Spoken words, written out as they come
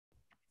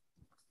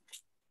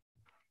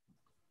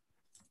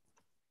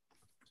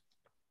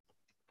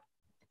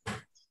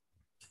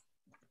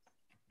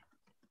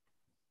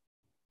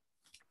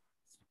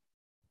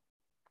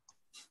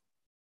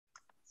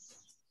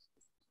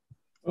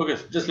Okay,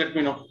 just let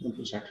me know when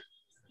to start.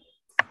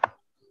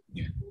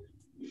 Yeah.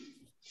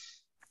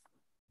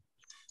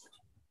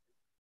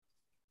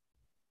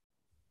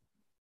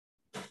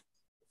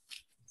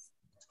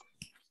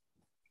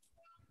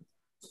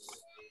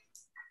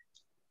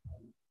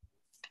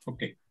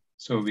 Okay,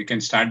 so we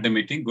can start the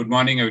meeting. Good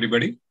morning,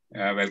 everybody.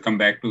 Welcome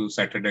back to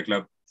Saturday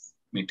Club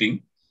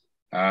meeting.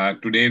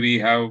 Today we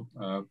have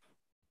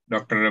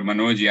Dr.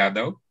 Manoj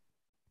Yadav,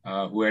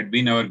 who had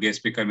been our guest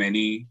speaker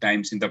many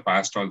times in the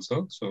past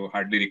also, so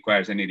hardly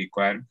requires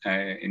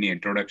any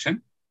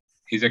introduction.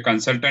 He's a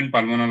consultant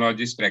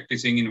pulmonologist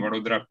practicing in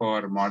Vadodara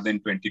for more than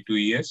 22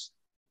 years.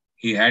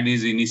 He had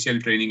his initial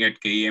training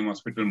at KEM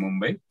Hospital,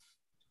 Mumbai,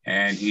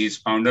 and he is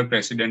founder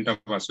president of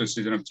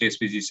Association of Chest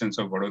Physicians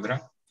of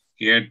Vadodara.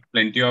 He had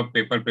plenty of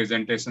paper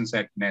presentations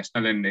at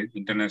national and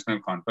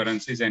international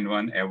conferences and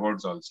won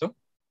awards also.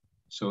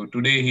 So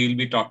today he will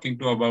be talking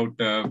to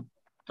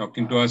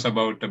us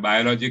about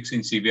biologics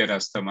in severe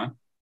asthma,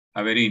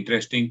 a very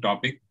interesting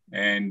topic,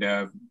 and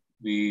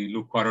we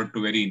look forward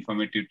to very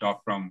informative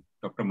talk from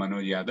Dr.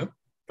 Manoj Yadav.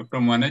 Dr.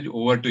 Manoj,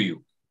 over to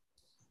you.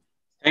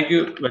 Thank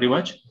you very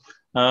much.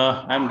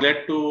 I'm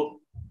glad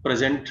to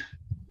present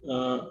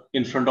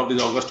in front of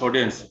this august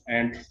audience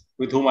and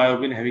with whom I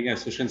have been having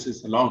associations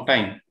since a long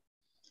time.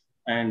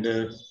 And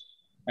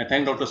I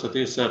thank Dr.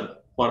 Satish sir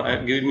for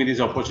giving me this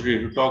opportunity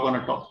to talk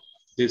on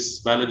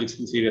this biologics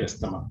in severe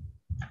asthma.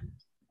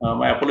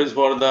 My apologies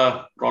for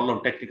the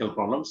technical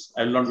problems.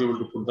 I will not be able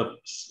to put the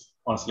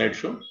on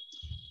slideshow.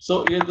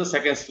 So here's the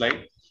second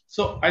slide.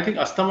 So I think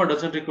asthma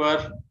doesn't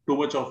require too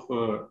much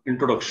of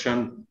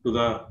introduction to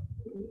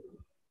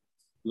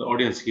the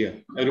audience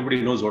here.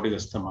 Everybody knows what is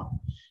asthma.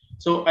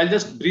 So I'll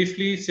just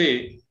briefly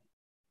say,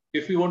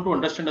 if you want to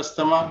understand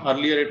asthma,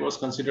 earlier it was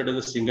considered as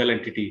a single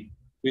entity,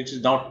 which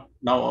is now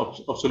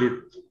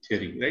absolute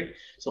theory, right?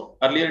 So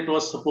earlier it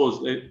was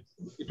supposed,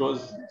 it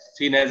was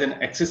seen as an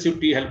excessive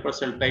T helper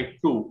cell type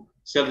 2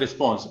 cell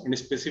response and a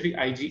specific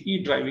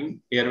IgE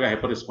driving airway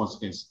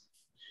hyperresponsiveness,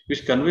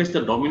 which conveys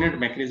the dominant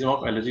mechanism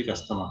of allergic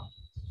asthma.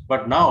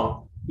 But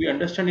now we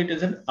understand it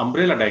as an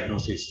umbrella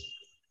diagnosis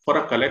for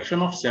a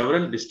collection of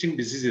several distinct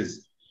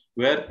diseases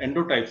where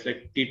endotypes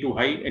like T2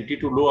 high and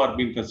T2 low are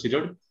being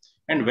considered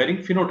and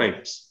varying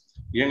phenotypes,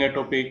 young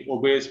atopic,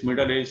 obese,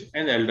 middle-aged,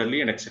 and elderly,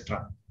 and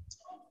etc.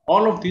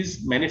 All of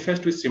these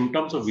manifest with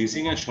symptoms of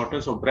wheezing and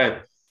shortness of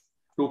breath,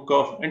 to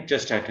cough and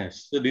chest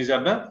tightness. So these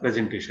are the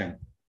presentation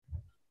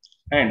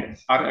and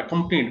are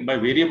accompanied by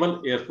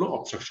variable airflow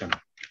obstruction.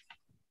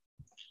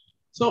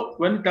 So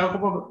when we talk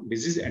about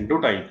disease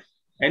endotype,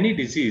 any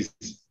disease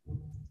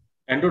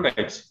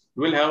endotypes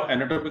will have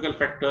anatomical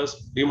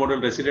factors,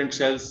 remodeled resident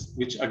cells,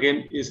 which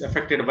again is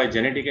affected by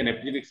genetic and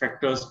epigenetic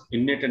factors,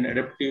 innate and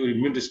adaptive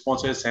immune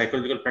responses,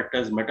 psychological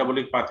factors,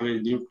 metabolic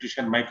pathways,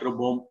 nutrition,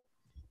 microbiome,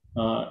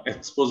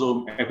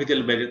 exposome,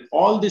 epithelial barrier.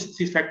 All these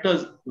three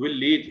factors will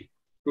lead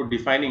to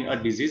defining a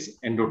disease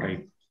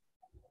endotype.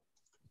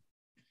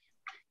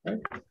 Right?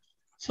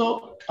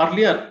 So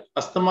earlier,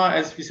 asthma,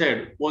 as we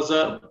said, was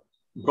a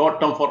broad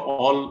term for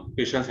all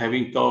patients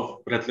having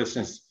cough,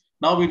 breathlessness.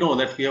 Now we know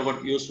that we have got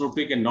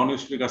eosinophilic and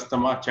non-eosinophilic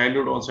asthma,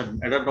 childhood onset,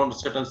 and adult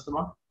onset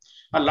asthma.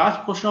 A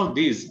large portion of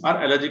these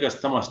are allergic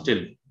asthma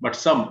still, but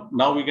some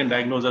now we can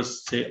diagnose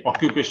as, say,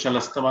 occupational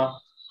asthma,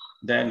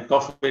 then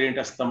cough variant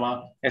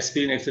asthma,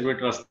 aspirin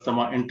exacerbated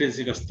asthma,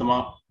 intrinsic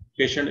asthma,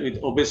 patient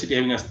with obesity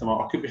having asthma,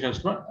 occupational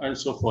asthma, and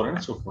so forth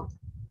and so forth.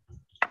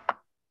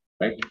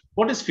 Right?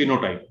 What is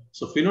phenotype?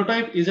 So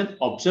phenotype is an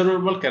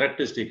observable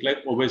characteristic like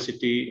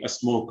obesity, a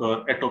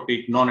smoker,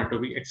 atopic,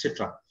 non-atopic,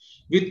 etc.,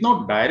 with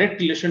no direct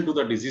relation to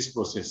the disease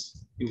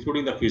process,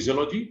 including the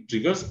physiology,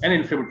 triggers, and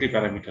inflammatory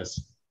parameters.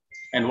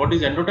 And what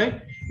is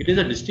endotype? It is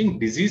a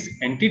distinct disease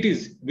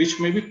entities which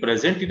may be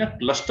present in a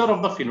cluster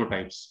of the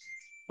phenotypes,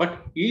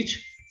 but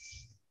each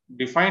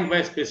defined by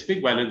a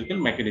specific biological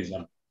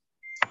mechanism.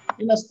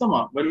 In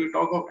asthma, when we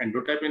talk of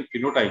endotype and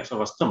phenotypes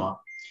of asthma,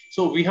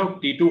 so we have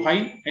T2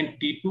 high and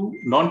T2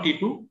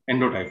 non-T2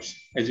 endotypes,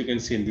 as you can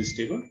see in this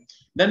table.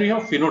 Then we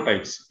have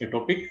phenotypes,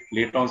 atopic,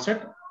 late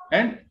onset,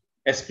 and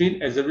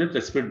aspirin exacerbated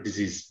respiratory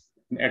disease.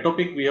 In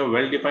atopic, we have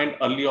well-defined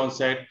early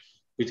onset,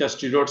 which are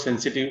steroid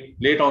sensitive,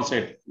 late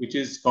onset, which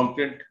is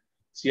compliant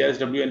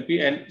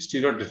CRSWNP and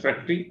steroid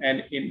refractory,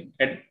 and in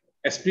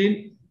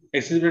aspirin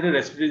exacerbated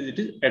respiratory disease, it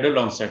is adult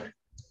onset,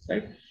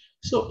 right?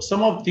 So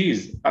some of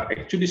these are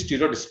actually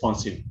steroid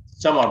responsive,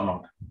 some are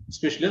not,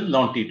 especially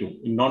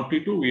non-T2. In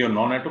non-T2, we have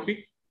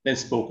non-atopic, then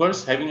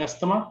smokers having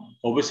asthma,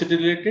 obesity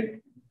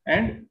related,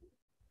 and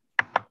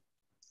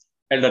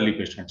elderly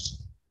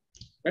patients,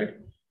 right?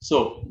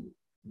 So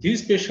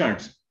these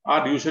patients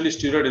are usually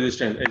steroid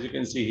resistant, as you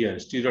can see here,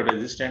 steroid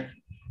resistant,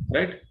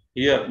 right?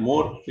 Here,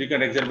 more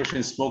frequent exacerbation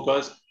in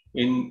smokers.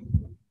 In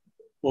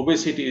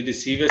obesity, it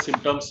is severe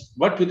symptoms,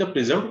 but with a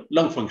preserved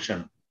lung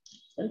function,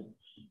 right?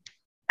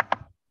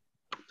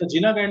 The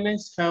GINA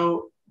guidelines have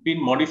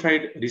been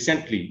modified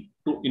recently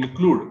to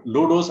include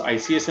low-dose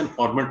ICS and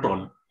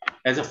formoterol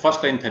as a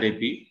first-line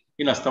therapy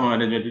in asthma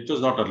management, which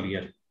was not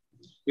earlier.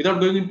 Without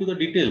going into the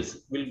details,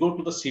 we'll go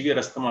to the severe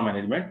asthma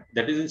management.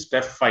 That is in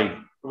step 5,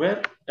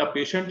 where a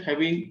patient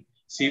having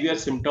severe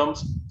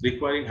symptoms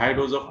requiring high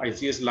dose of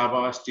ICS,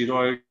 LABA,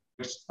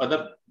 steroids,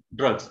 other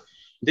drugs,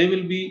 they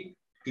will be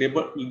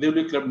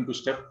clubbed into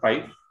step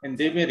 5, and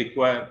they may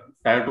require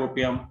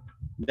tiotropium,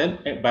 then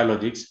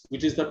biologics,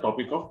 which is the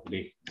topic of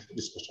today's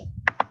discussion.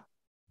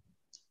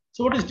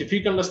 So what is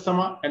difficult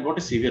asthma and what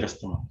is severe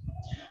asthma?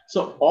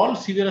 So all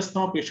severe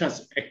asthma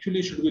patients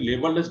actually should be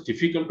labeled as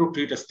difficult to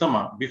treat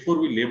asthma before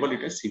we label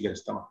it as severe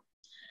asthma.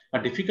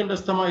 A difficult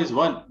asthma is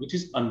one which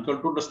is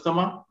uncontrolled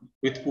asthma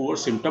with poor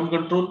symptom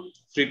control,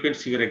 frequent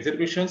severe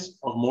exacerbations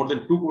of more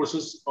than 2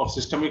 courses of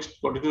systemic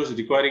corticosteroids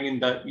requiring in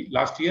the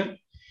last year.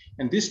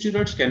 And these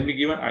steroids can be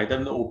given either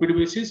on the OPD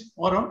basis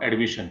or on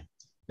admission.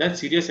 Then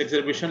serious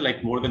exacerbation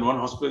like more than one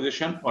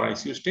hospitalization or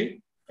ICU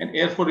stay, and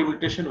airflow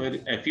limitation where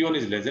FE1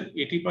 is less than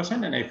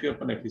 80% and FE1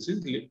 upon FE6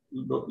 is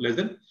less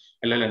than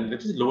LLN,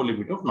 that is lower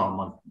limit of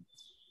normal.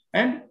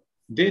 And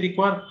they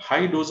require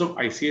high dose of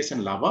ICS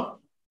and LABA,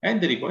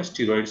 and they require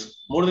steroids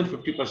more than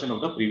 50%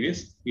 of the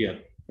previous year.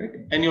 Right?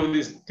 Any of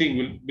these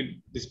things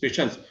these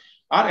patients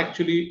are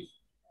actually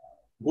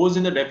goes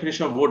in the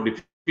definition of both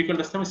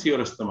difficult asthma and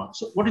severe asthma.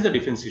 So what is the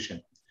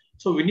differentiation?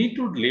 So we need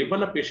to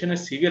label a patient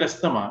as severe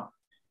asthma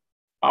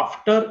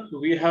after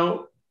we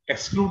have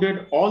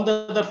excluded all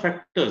the other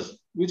factors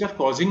which are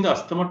causing the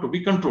asthma to be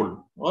controlled,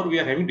 or we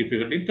are having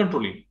difficulty in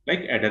controlling,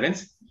 like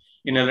adherence,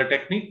 inhaler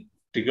technique,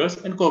 triggers,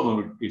 and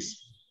comorbidities.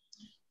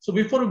 So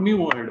before we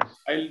move ahead,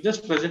 I'll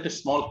just present a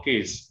small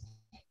case,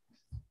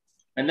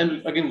 and then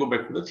we'll again go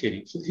back to the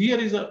theory. So here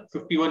is a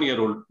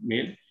 51-year-old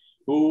male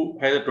who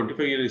has a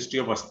 25-year history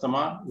of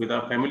asthma with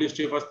a family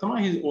history of asthma.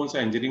 He owns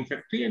an engineering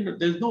factory, and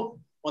there's no,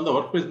 on the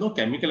workplace, no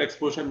chemical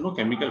exposure, no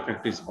chemical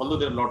factories, although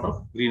there are a lot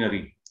of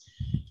greenery.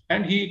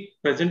 And he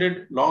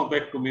presented long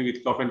back to me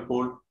with cough and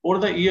cold. Over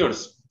the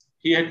years,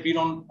 he had been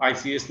on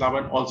ICS, LABA,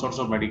 and all sorts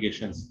of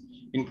medications,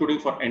 including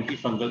for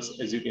antifungals,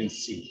 as you can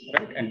see,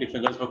 right?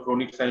 Antifungals for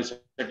chronic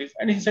sinusitis.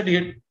 And he said he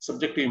had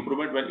subject to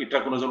improvement when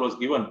itraconazole was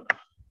given,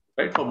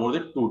 right, for more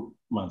than 2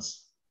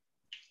 months,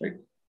 right?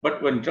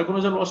 But when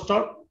itraconazole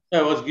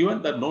was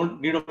given, the no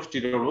need of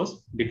steroid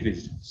was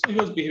decreased. So he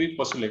was behaving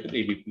possibly like an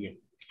ABPA.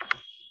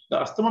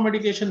 The asthma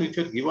medication which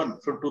were given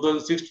from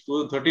 2006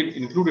 to 2013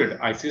 included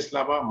ICS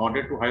LABA,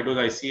 moderate to high dose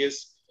ICS,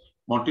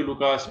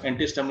 Montelukast,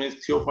 antihistamines,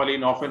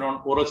 theophylline, off and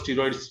on, oral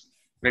steroids,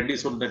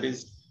 prednisone, that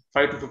is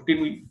 5 to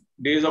 15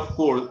 days of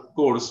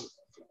course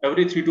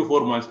every 3 to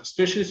 4 months,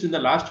 especially in the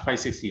last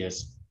 5-6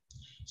 years.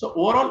 So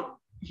overall,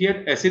 he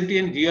had acidity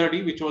and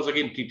GRD, which was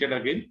again treated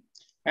again.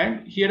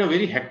 And he had a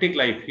very hectic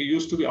life. He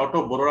used to be out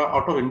of Baroda,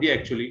 out of India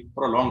actually,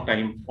 for a long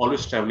time,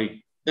 always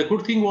traveling. The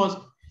good thing was,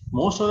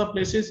 most of the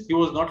places he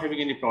was not having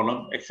any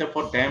problem except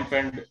for damp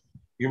and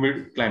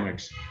humid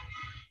climates.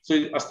 So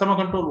his asthma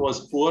control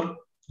was poor.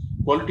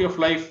 Quality of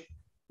life,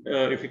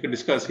 if we could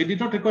discuss, he did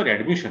not require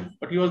admission,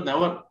 but he was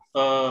never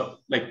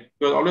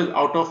he was always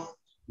out of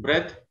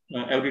breath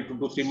every 2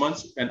 to 3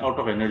 months and out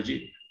of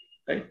energy,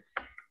 right?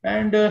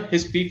 And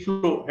his peak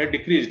flow had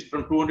decreased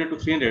from 200 to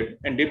 300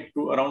 and dipped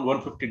to around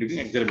 150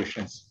 during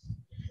exacerbations.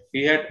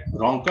 He had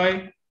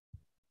bronchi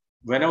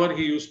whenever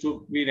he used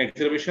to be in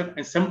exacerbation,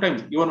 and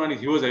sometimes even when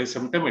he was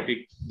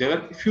asymptomatic, there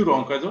were a few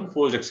bronchis on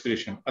forced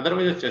expiration.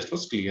 Otherwise, the chest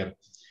was clear.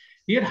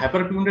 He had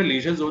hyperpigmented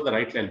lesions over the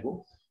right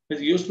elbow. His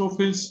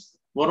eosinophils,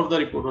 one of the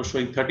report was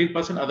showing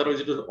 13%,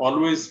 otherwise it was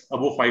always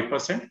above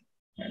 5%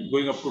 and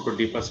going up to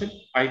 20%.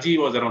 IG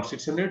was around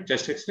 600,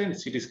 chest X-ray and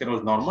CT scan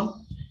was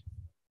normal.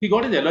 He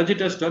got his allergy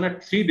test done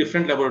at 3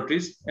 different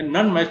laboratories and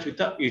none matched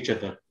with each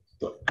other.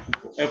 So,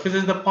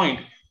 emphasize the point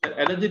that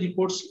allergy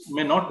reports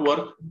may not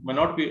work, may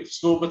not be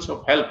so much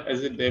of help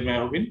as if they may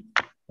have been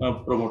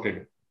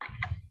promoted.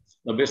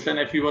 The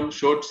baseline FE1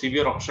 showed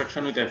severe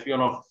obstruction with FE1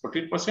 of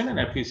 14% and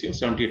FEC of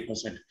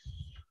 78%,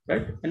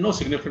 right? And no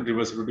significant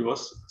reversibility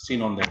was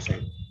seen on that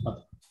side.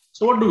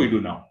 So what do we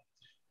do now?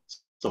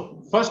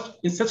 So first,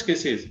 in such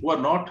cases who are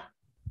not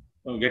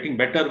getting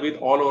better with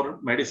all our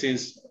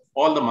medicines,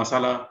 all the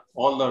masala,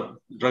 all the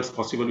drugs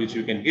possible which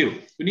you can give,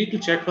 we need to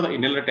check for the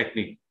inhaler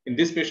technique. In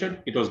this patient,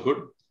 it was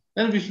good.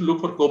 Then we should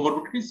look for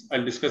comorbidities.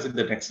 I'll discuss in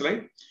the next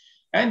slide.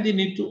 And they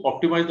need to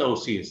optimize the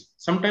OCS.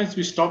 Sometimes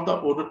we stop the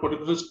oral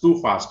corticosteroids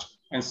too fast.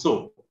 And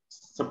so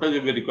sometimes we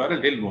will require a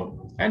little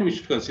more. And we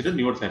should consider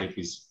newer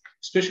therapies,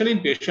 especially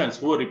in patients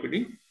who are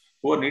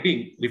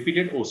needing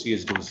repeated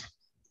OCS dose.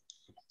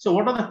 So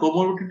what are the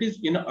comorbidities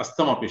in an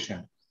asthma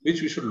patient,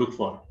 which we should look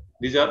for?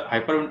 These are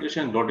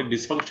hyperventilation, glottic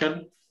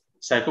dysfunction,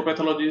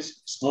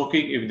 psychopathologies,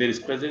 smoking if there is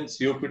present,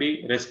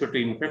 COPD,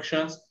 respiratory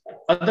infections,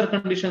 other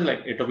conditions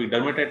like atopic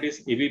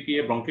dermatitis,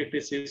 ABPA,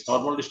 bronchiectasis,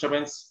 hormonal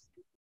disturbance,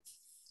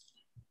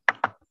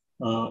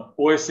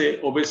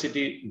 OSA,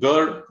 obesity,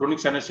 GERD, chronic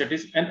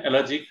sinusitis, and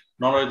allergic,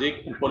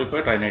 non-allergic, and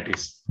polypoid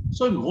rhinitis.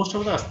 So in most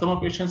of the asthma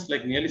patients,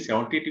 like nearly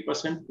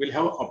 70-80% will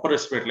have upper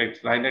respiratory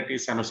like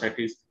rhinitis,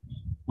 sinusitis.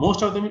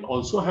 Most of them will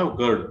also have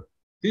GERD.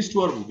 These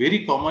two are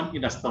very common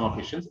in asthma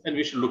patients, and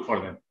we should look for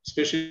them.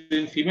 Especially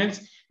in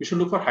females, we should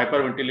look for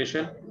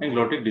hyperventilation and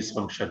glottic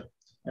dysfunction.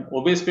 And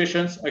obese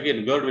patients,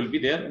 again, GERD will be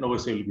there and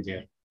obesity will be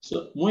there.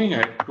 So moving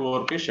ahead to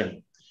our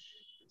patient.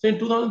 So in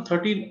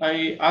 2013,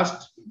 I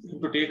asked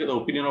him to take the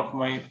opinion of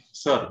my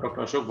sir,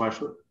 Dr. Ashok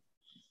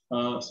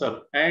Bhashur,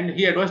 sir, and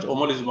he advised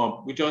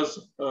omalizumab, which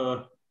was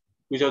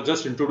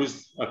just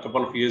introduced a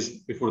couple of years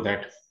before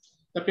that.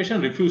 The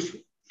patient refused,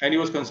 and he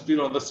was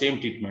considered on the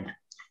same treatment,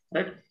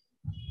 right?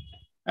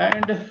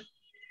 And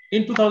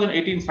in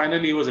 2018,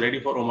 finally, he was ready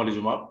for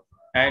omalizumab,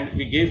 and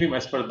we gave him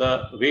as per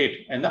the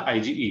weight and the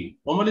IgE.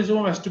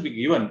 Omalizumab has to be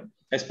given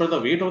as per the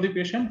weight of the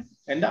patient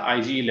and the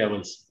IgE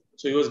levels.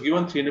 So he was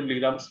given 300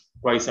 milligrams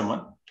twice a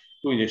month,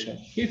 2 injections.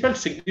 He felt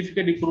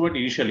significant improvement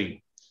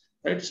initially,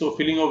 right? So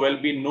feeling of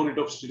well-being, no need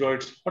of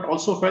steroids, but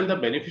also felt the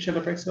beneficial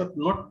effects are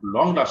not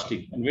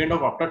long-lasting and went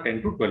off after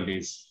 10 to 12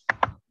 days.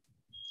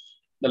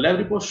 The lab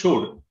report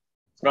showed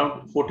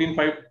from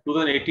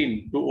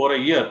 14/5/2018 to over a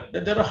year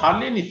that there are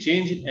hardly any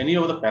change in any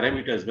of the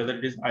parameters, whether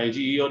it is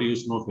IgE or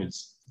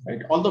eosinophils,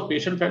 right? Although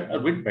patient felt a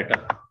bit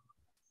better.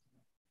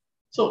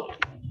 So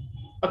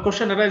a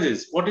question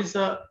arises, what is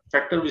the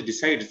factor which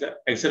decides the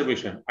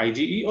exacerbation,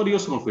 IgE or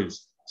eosinophils?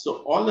 So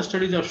all the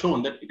studies have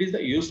shown that it is the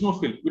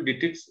eosinophil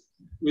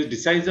which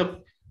decides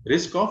the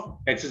risk of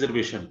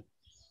exacerbation,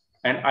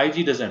 and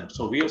IgE doesn't.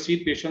 So we have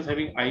seen patients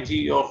having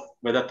IgE of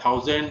whether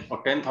 1,000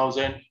 or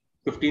 10,000,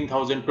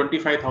 15,000,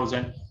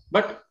 25,000,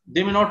 but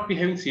they may not be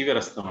having severe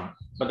asthma.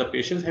 But the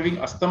patients having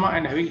asthma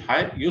and having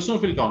high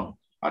eosinophil count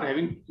are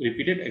having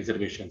repeated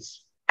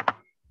exacerbations.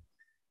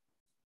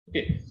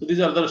 Okay, so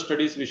these are the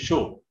studies which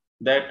show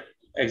that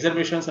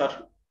exacerbations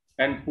are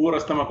and poor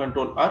asthma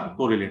control are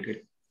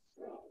correlated.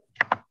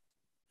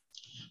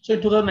 So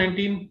in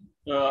 2019,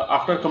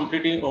 after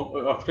giving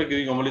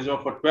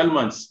omalizumab for 12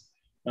 months,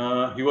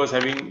 he was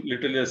having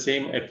literally the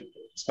same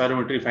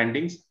spirometry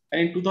findings. And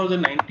in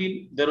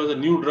 2019, there was a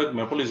new drug,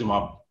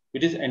 mepolizumab,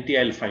 which is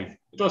anti-IL-5.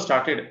 It was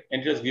started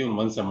and it was given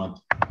once a month.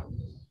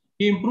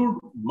 He improved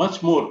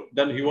much more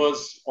than he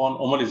was on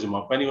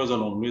omalizumab when he was on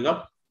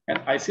omalizumab. And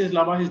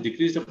ICS-LABA has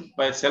decreased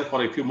by itself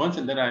for a few months.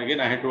 And then again,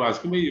 I had to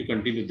ask him, you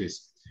continue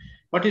this.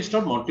 But he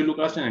stopped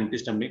montelukast and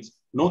antihistaminics.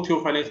 No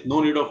theophylline,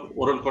 no need of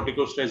oral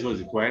corticosteroids was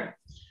required.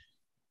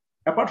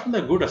 Apart from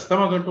the good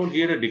asthma control,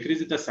 he had a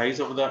decrease in the size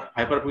of the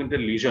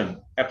hyperpigmented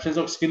lesion, absence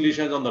of skin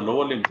lesions on the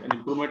lower limbs, and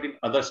improvement in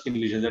other skin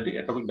lesions, that is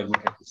atopic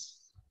dermatitis.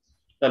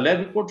 The lab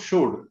report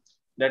showed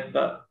that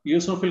the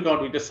eosinophil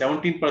count, which is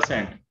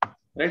 17%,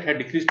 right, had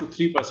decreased to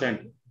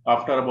 3%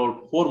 after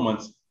about 4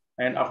 months.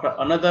 And after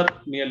another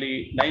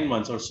nearly 9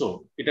 months or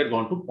so, it had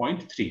gone to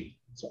 0.3.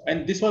 So,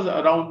 and this was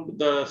around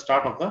the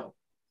start of the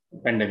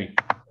pandemic.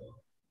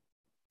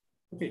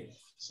 Okay,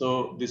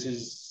 so this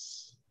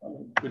is a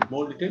bit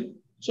more detail.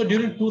 So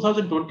during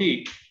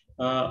 2020,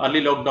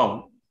 early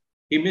lockdown,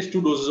 he missed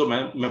 2 doses of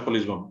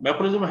mepolizumab.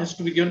 Mepolizumab has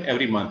to be given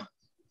every month.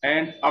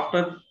 And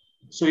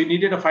so he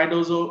needed a 5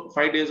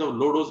 days of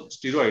low dose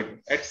steroid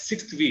at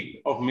 6th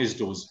week of missed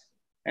dose.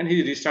 And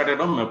he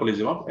restarted on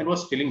mepolizumab and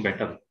was feeling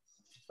better.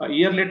 A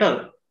year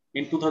later,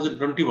 in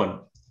 2021,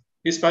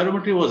 his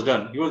spirometry was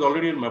done. He was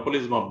already on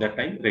mepolizumab that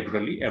time,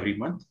 regularly every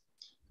month.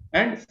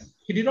 And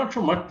he did not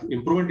show much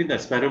improvement in the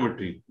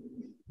spirometry.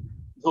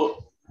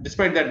 So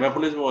despite that,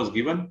 mepolizumab was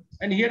given,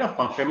 and he had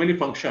a family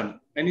function.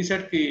 And he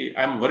said,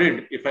 I'm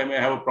worried if I may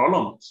have a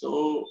problem.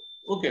 So,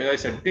 okay, I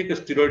said, take a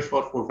steroid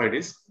for 4 or 5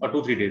 days or 2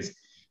 or 3 days.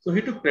 So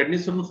he took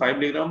prednisone 5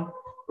 mg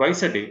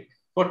twice a day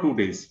for 2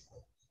 days.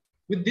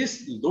 With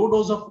this low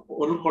dose of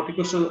oral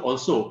corticosteroid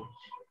also,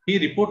 he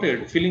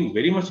reported feeling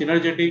very much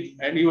energetic,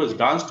 and he was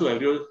danced to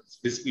everyone's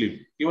disbelief.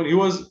 Even he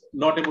was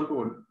not able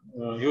to,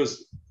 he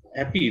was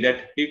happy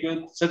that he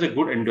got such a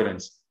good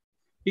endurance.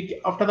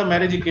 After the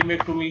marriage, he came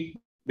back to me,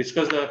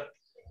 discussed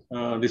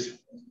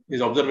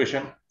his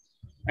observation,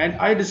 and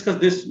I discussed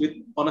this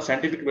on a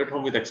scientific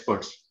platform with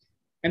experts.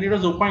 And it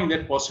was opined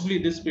that possibly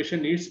this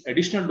patient needs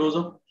additional dose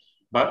of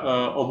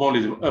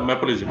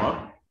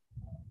mepolizumab,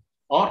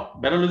 or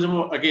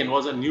benralizumab again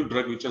was a new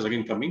drug which was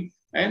again coming,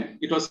 and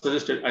it was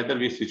suggested either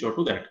we switch over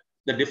to that.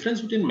 The difference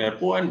between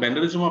mepo and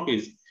benralizumab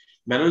is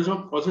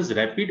benralizumab causes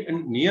rapid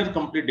and near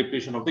complete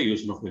depletion of the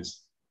eosinophils.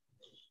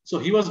 So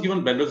he was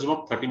given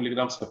benralizumab 30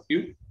 milligrams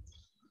sub-Q,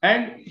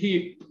 and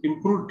he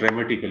improved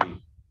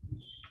dramatically.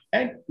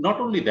 And not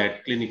only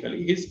that,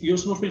 clinically, his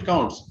eosinophil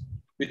counts,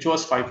 which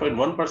was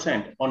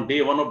 5.1% on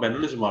day 1 of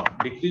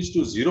benralizumab, decreased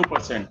to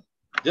 0%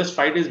 just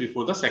 5 days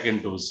before the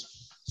second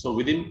dose. So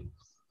within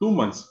 2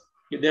 months,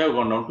 they have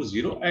gone down to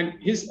 0, and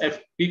his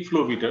peak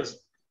flow meters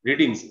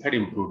readings had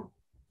improved.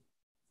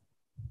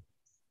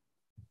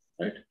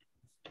 Right.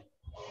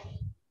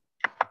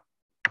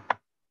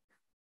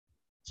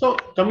 So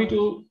coming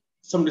to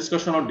some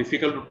discussion on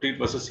difficult to treat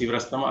versus severe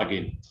asthma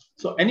again.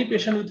 So any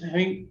patient with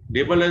having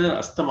labeled as an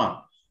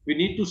asthma, we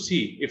need to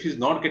see if he's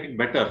not getting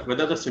better,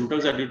 whether the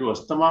symptoms are due to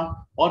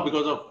asthma or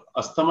because of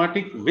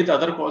asthmatic with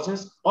other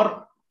causes,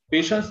 or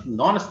patients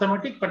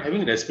non-asthmatic but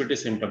having respiratory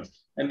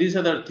symptoms. And these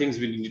are the things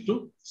we need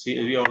to see,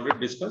 we already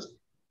discussed.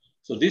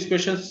 So these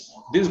patients,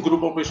 this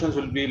group of patients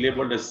will be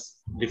labeled as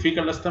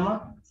difficult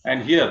asthma,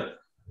 and here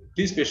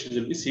these patients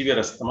will be severe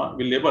asthma.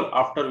 We label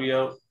after we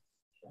have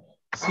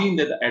seen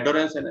that the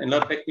adherence and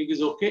inhaler technique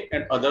is okay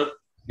and other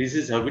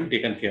diseases have been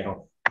taken care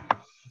of.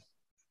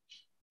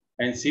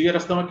 And severe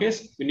asthma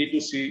case, we need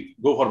to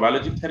go for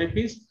biologic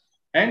therapies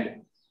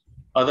and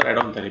other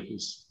add-on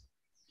therapies.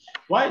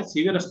 Why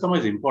severe asthma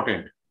is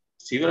important?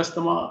 Severe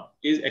asthma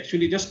is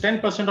actually just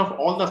 10% of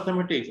all the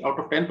asthmatics. Out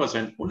of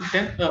 10%, only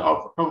 10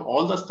 out of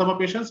all the asthma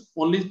patients,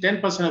 only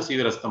 10% have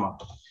severe asthma.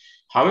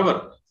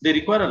 However, they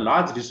require a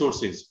large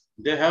resources.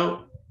 They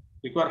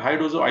require high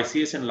dose of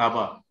ICS and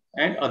LABA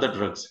and other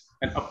drugs.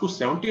 And up to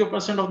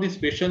 70% of these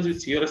patients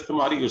with severe asthma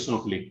are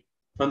eosinophilic.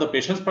 From the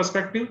patient's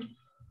perspective,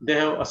 they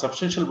have a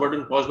substantial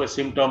burden caused by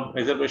symptoms,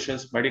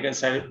 exacerbations,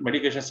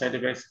 medication side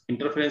effects,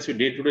 interference with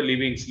day-to-day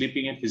living,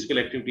 sleeping, and physical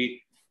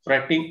activity,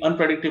 frightening,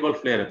 unpredictable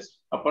flare-ups.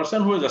 A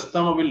person who has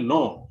asthma will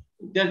know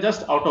they're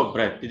just out of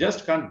breath. They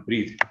just can't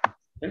breathe.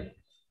 Right?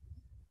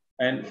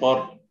 And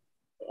for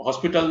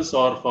hospitals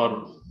or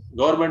for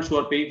governments who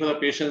are paying for the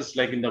patients,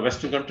 like in the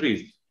Western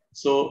countries,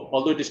 so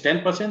although it is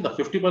 10%, the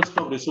 50%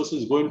 of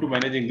resources go into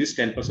managing this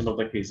 10% of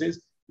the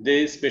cases.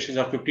 These patients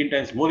have 15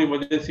 times more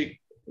emergency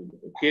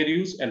care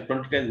use and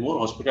 20 times more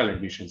hospital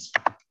admissions.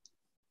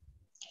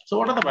 So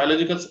what are the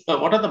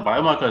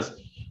biomarkers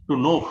to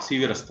know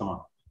severe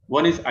asthma?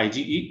 One is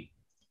IgE,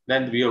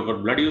 then we have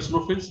got blood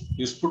eosinophils,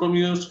 sputum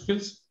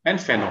eosinophils, and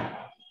FeNO.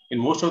 In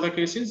most of the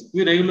cases,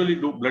 we regularly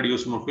do blood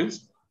eosinophils,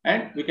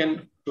 and we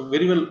can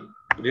very well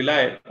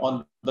rely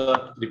on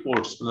the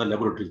reports from the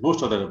laboratories,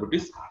 most of the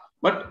laboratories.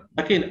 But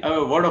again,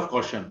 a word of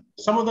caution.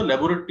 Some of the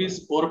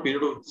laboratories over a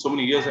period of so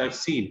many years I've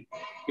seen,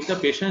 if the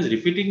patient is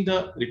repeating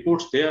the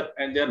reports there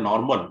and they are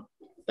normal,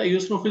 the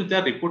eosinophils, they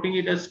are reporting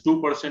it as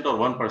 2%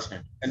 or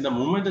 1%. And the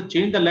moment they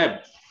change the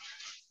lab,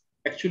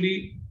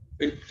 actually,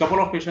 in a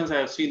couple of patients I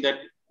have seen that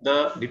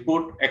the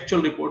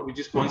actual report, which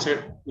is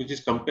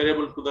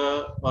comparable to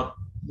the, or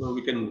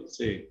we can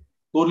say,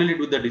 correlated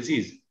with the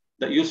disease,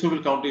 the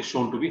eosinophil count is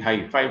shown to be high,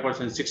 5%,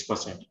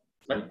 6%,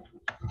 right?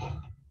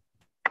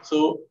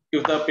 So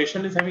if the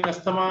patient is having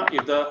asthma,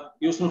 if the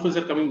eosinophils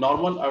are coming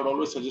normal, I would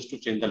always suggest to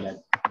change the lab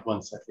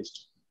once at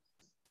least.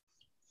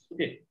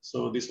 Okay,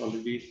 so this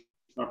already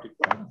not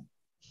required.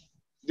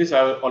 This I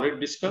have already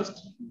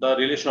discussed, the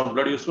relation of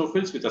blood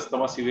eosinophils with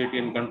asthma severity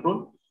and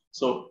control.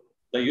 So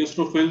the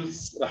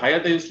eosinophils, the higher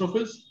the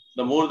eosinophils,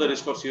 the more the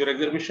risk of severe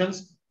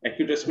exacerbations,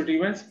 acute respiratory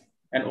events,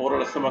 and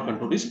overall asthma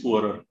control is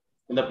poorer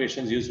when the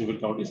patient's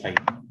eosinophil count is high.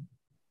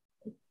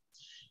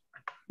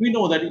 We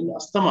know that in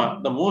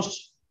asthma, the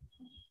most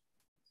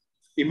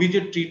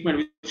immediate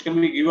treatment which can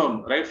be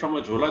given right from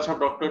a Jhola Chhap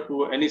doctor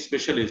to any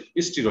specialist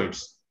is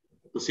steroids.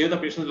 To save the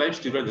patient's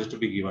life, steroids has to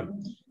be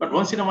given. But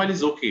once in a while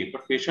is okay,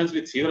 but patients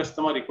with severe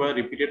asthma require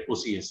repeated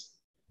OCS.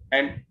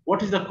 And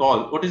what is the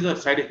cause? What is the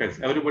side effects?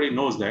 Everybody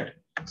knows that.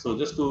 So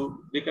just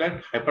to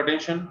recollect,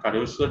 hypertension,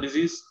 cardiovascular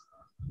disease,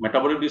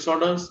 metabolic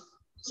disorders,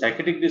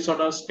 psychiatric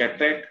disorders,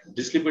 cataract,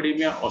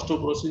 dyslipidemia,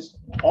 osteoporosis,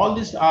 all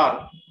these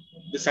are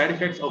the side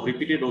effects of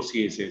repeated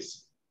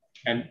OCSs.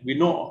 And we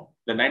know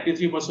the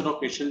 93%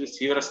 of patients with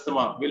severe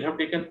asthma will have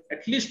taken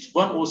at least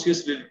one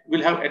OCS,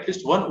 will have at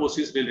least one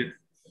OCS related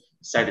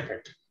side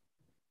effect.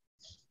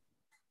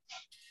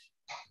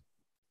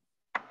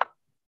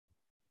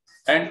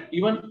 And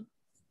even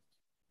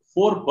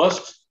 4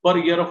 bursts per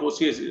year of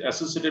OCS is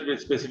associated with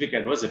specific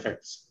adverse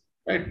effects,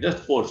 right? Just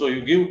 4. So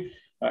you give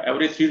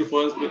every 3 to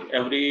 4,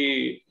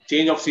 every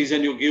change of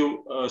season, you give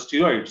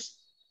steroids,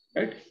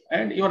 right?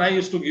 And even I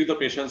used to give the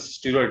patients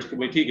steroids.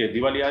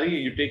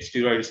 Diwali, you take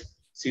steroids.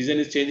 Season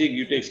is changing,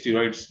 you take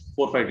steroids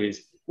 4-5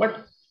 days.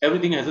 But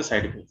everything has a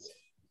side effect,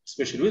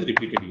 especially with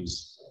repeated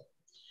use.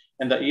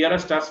 And the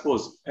ERS task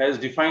force has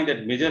defined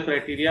that major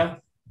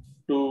criteria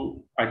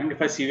to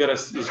identify severe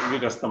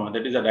eosinophilic asthma.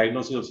 That is a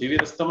diagnosis of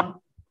severe asthma,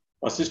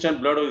 persistent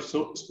blood or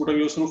sputum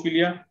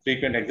eosinophilia,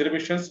 frequent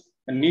exacerbations,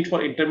 and need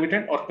for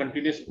intermittent or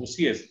continuous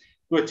OCS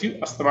to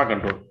achieve asthma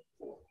control.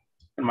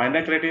 And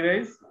minor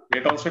criteria is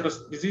late onset of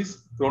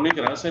disease, chronic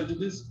rhinosinusitis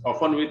disease,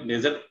 often with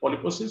nasal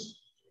polyposis.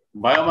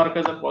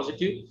 Biomarkers are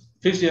positive,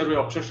 fixed airway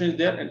obstruction is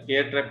there, and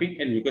air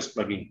trapping and mucus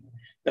plugging.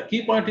 The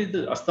key point is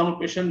the asthma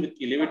patient with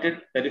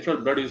elevated peripheral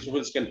blood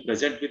eosinophils can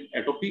present with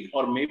atopy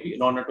or maybe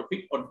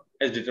non-atopy or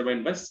as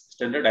determined by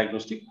standard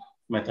diagnostic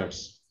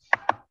methods.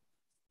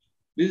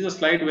 This is a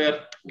slide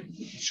where it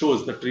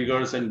shows the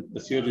triggers and the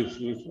severe.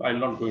 I'll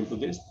not go into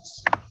this.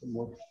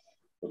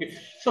 Okay,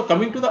 so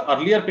coming to the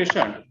earlier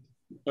patient,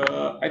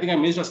 I think I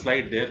missed a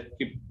slide there.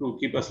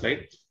 Keep a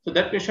slide. So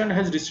that patient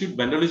has received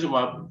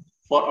benralizumab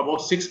for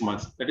about 6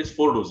 months. That is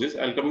 4 doses.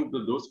 I'll come to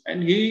the dose,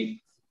 and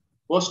he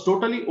was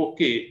totally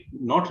okay,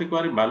 not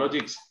requiring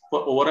biologics for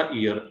over a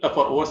year,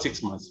 for over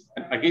 6 months.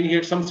 And again, he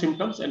had some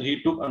symptoms, and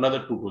he took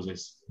another 2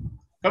 doses.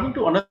 Coming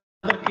to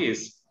another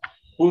case,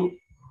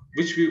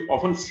 which we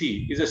often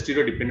see is a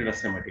steroid-dependent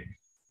asthmatic,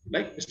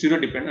 like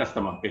steroid-dependent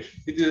asthma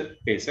patient. It is a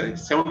patient,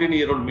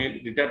 17-year-old male,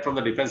 retired from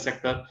the defense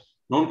sector,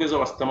 known case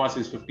of asthma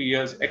since 50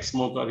 years,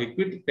 ex-smoker. He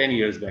quit 10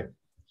 years back.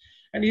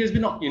 And he has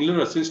been on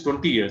inhaler since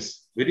 20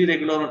 years, very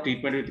regular on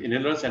treatment with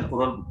inhalers and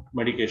oral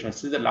medications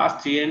since the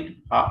last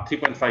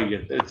 3.5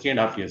 years,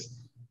 3.5 years.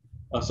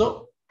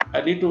 So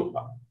I need to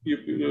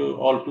you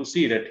all to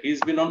see that he's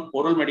been on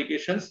oral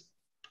medications,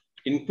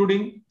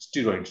 including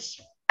steroids.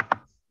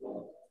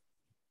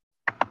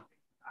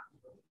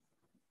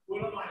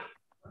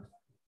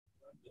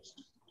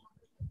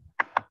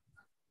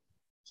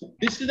 So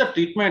this is the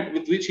treatment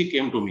with which he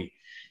came to me.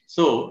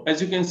 So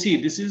as you can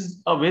see, this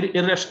is a very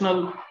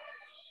irrational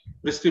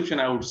prescription,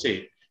 I would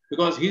say,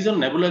 because he's on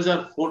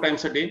nebulizer 4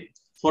 times a day.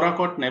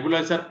 Foracort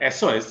nebulizer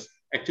SOS,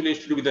 actually it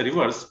should be the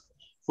reverse.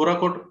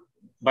 Foracort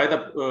by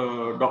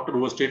the doctor who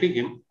was treating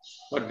him,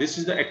 but this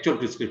is the actual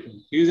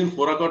prescription. He is in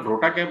Foracort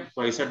Rotacab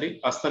twice a day,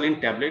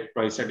 Astalin tablet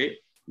twice a day,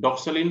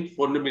 Doxalin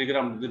 400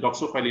 milligram, the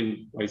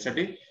doxorubicin twice a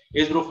day,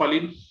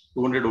 Azrofalin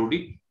 200 OD,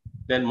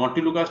 then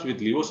Montelukast with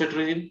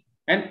levocetirizine,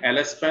 and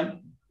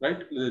Alaspan,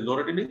 right,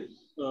 loratadine,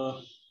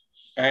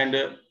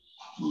 and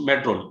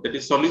Medrol, that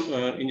is solid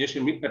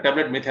injection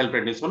tablet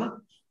methylprednisolone,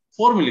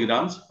 4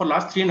 milligrams for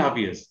last 3.5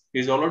 years. He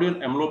is already on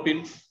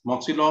amlopin,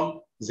 moxilon,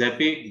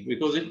 Zapic,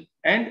 Vicozin,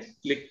 and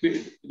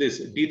liquid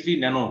this D3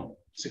 nano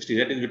 60,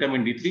 that is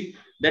vitamin D3,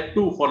 that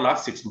too for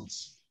last 6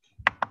 months.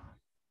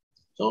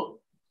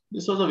 So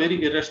this was a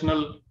very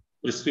irrational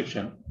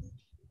prescription,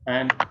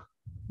 and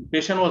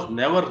patient was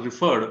never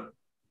referred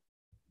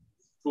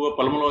to a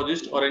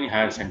pulmonologist or any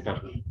higher center.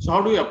 So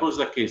how do we approach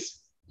the case?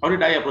 How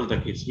did I approach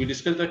the case? We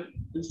discussed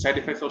the side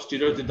effects of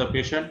steroids in the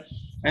patient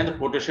and the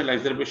potential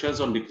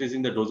exacerbations on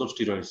decreasing the dose of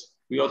steroids.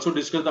 We also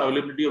discussed the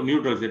availability of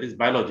new drugs, that is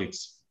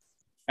biologics.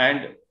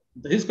 And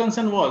his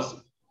concern was,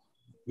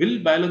 will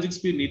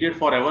biologics be needed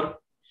forever?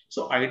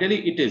 So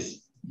ideally it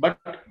is, but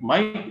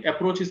my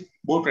approach is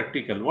more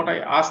practical. What I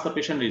ask the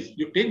patient is,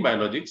 you take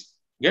biologics,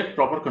 get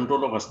proper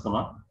control of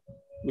asthma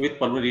with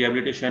pulmonary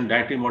rehabilitation,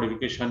 dietary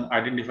modification,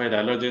 identify the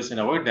allergens and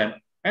avoid them.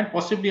 And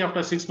possibly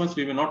after 6 months,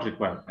 we may not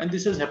require. And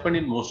this has happened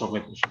in most of my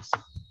patients.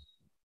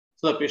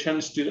 So the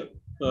patient still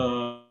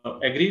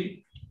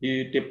agreed.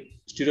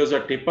 Steroids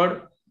are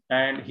tapered,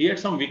 and he had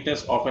some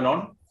weakness off and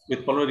on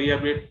with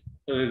pulmonary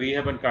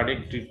rehab and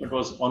cardiac treatment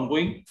was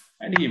ongoing,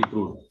 and he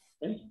improved.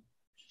 Right?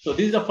 So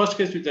this is the first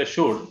case which I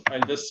showed.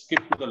 I'll just skip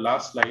to the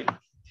last slide.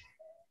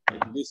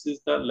 This is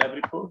the lab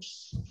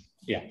reports.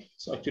 Yeah,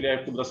 so actually I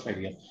put the slide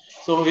here.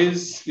 So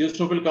his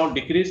eosinophil count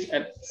decreased,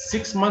 and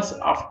 6 months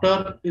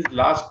after his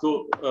last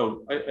dose,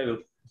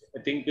 I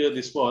think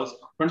this was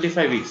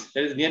 25 weeks.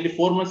 That is nearly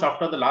 4 months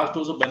after the last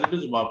dose of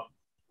benralizumab,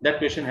 that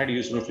patient had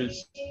eosinophils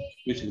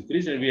which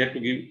increased, and we had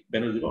to give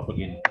benralizumab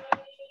again.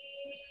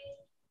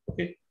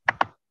 Okay.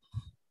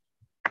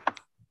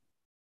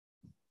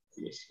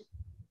 Yes.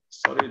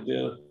 Sorry,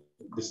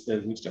 this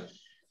is mixed up.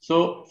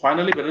 So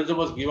finally, benralizumab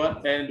was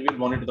given, and we'll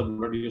monitor the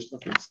blood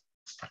eosinophils.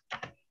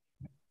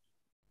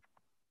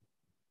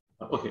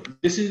 Okay,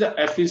 this is the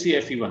FEC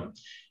FE1.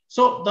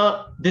 So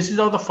this is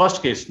of the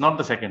first case, not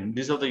the second.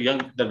 This is of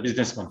the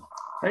businessman,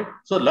 right?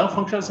 So lung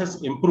functions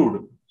has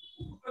improved.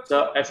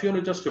 The FE1,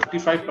 which was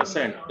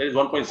 55%, that is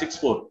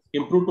 1.64,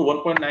 improved to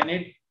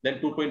 1.98, then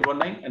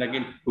 2.19, and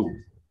again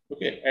 2.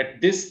 Okay, at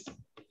this,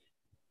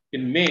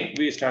 in May,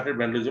 we started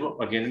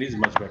benralizumab again, and it is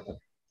much better.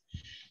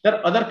 There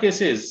are other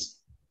cases.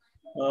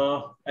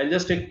 I'll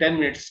just take 10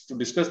 minutes to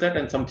discuss that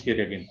and some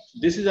theory again.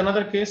 This is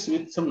another case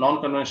with some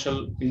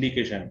non-conventional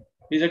indication.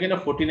 He's again a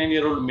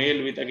 49-year-old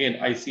male with again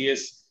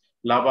ICS,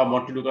 LABA,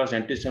 Montelukast,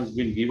 antihistamines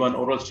been given,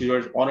 oral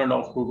steroids on and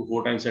off 2 to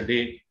 4 times a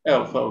day,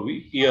 for a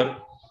year,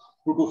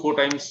 2 to 4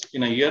 times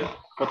in a year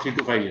for 3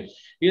 to 5 years.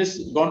 He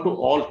has gone to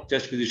all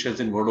chest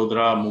physicians in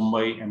Vadodara,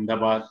 Mumbai,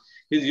 Ahmedabad.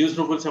 His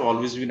eosinophils have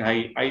always been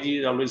high.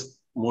 IG is always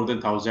more than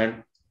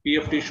 1,000.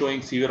 PFT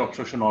showing severe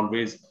obstruction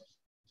always.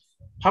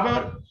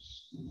 However,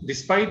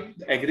 despite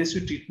the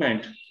aggressive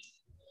treatment,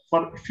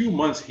 for a few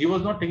months, he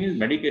was not taking his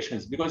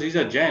medications because he's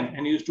a Jain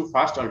and he used to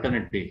fast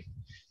alternate day.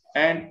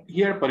 And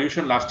he had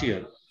pollution last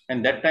year.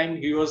 And that time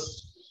he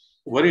was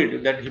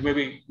worried that he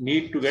may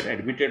need to get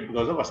admitted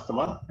because of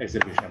asthma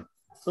exacerbation.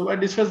 So I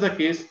discussed the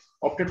case,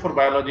 opted for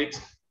biologics.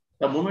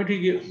 The moment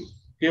he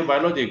gave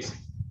biologics,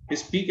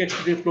 his peak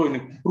expiratory flow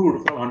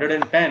improved from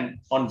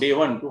 110 on day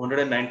 1 to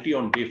 190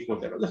 on day 4.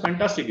 That was a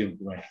fantastic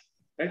improvement,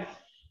 right?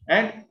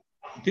 And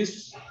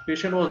this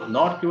patient was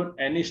not given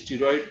any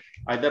steroid,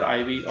 either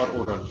IV or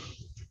oral,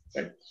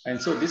 right? And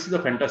so this is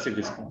a fantastic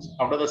response.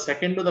 After the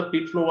second dose, the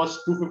peak flow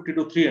was 250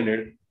 to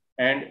 300,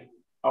 and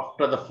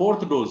after the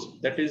 4th dose,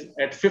 that is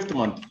at 5th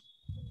month,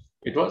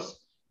 it was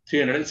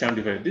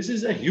 375. This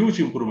is a huge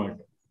improvement,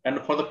 and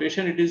for the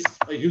patient, it is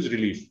a huge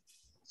relief.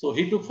 So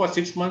he took for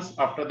 6 months.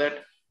 After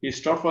that, he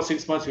stopped for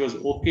 6 months. He was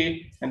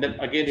okay, and then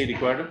again he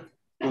required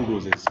 2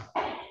 doses.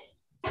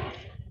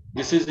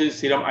 This is his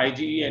serum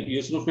IgE and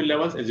eosinophil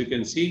levels. As you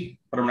can see,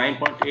 from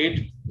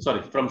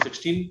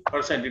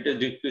 16%, it has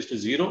decreased to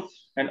 0.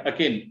 And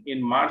again,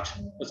 in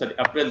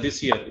April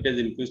this year, it has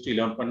increased to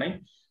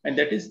 11.9. And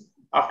that is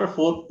after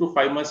 4 to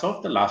 5 months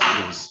of the last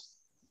dose.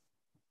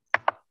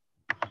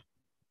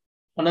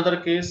 Another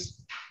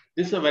case,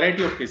 this is a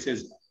variety of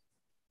cases.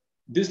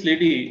 This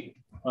lady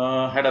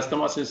had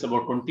asthma since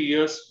about 20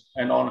 years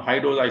and on high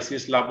dose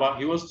ICS LABA.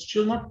 She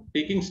was not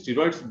taking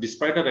steroids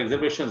despite her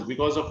exacerbations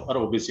because of her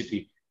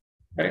obesity.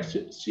 Right?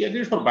 She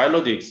agreed for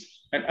biologics,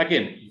 and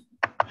again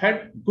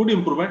had good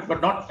improvement,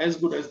 but not as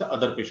good as the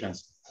other patients.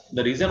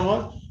 The reason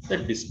was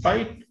that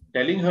despite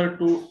telling her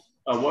to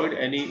avoid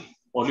any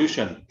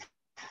pollution,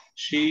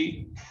 she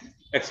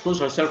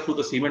exposed herself to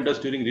the cement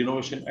dust during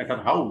renovation at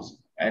her house.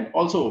 And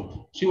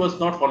also, she was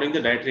not following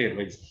the dietary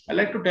advice. I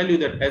like to tell you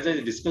that, as I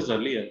discussed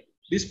earlier,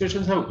 these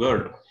patients have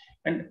GERD,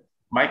 and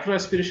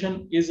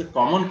microaspiration is a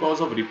common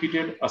cause of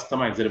repeated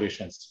asthma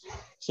exacerbations.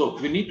 So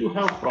we need to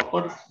have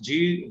proper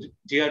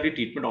GRD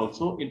treatment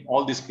also in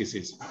all these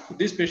cases.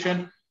 This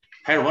patient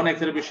had one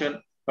exacerbation,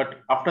 but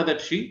after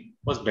that she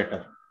was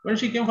better. When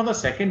she came for the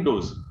second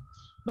dose,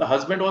 the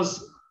husband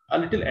was a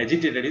little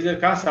agitated. He said,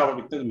 कहाँ से आप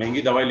इतनी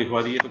महंगी दवाई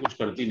लिखवा दी है, तो कुछ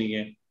करती नहीं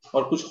है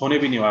और कुछ होने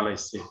भी नहीं वाला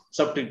इससे.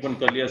 सब ट्रीटमेंट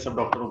कर लिया, सब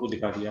डॉक्टरों को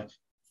दिखा दिया.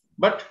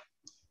 But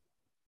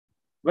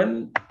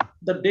when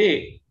the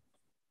day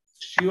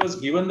she was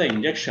given the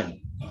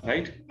injection,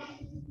 right?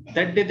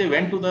 That day they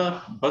went to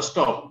the bus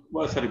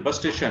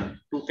station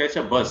to catch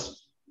a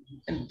bus.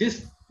 And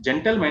this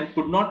gentleman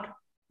could not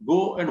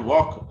go and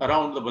walk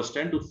around the bus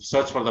stand to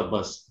search for the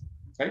bus,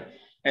 right?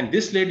 And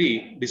this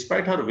lady,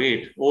 despite her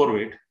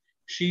overweight,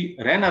 she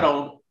ran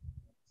around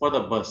for the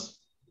bus.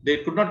 They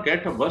could not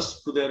get a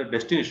bus to their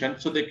destination,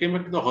 so they came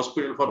back to the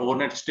hospital for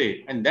overnight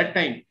stay. And that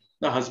time,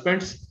 the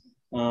husband's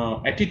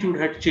attitude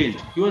had changed.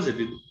 He was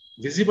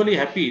visibly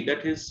happy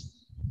that his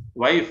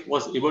wife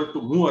was able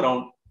to move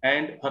around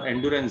and her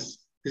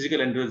endurance,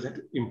 physical endurance, had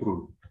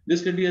improved.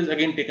 This lady has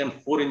again taken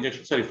 5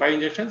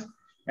 injections,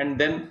 and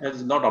then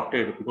has not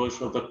opted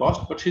because of the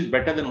cost, but she's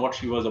better than what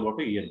she was about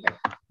a year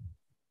back.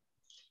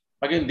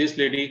 Again, this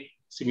lady,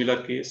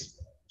 similar case,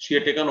 she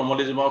had taken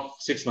omalizumab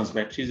 6 months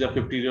back. She's a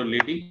 50-year-old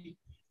lady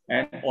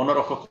and owner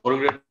of a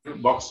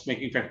corrugated box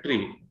making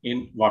factory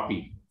in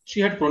Vapi. She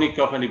had chronic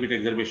cough and repeated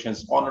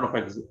exacerbations, on and off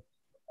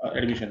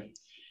admission.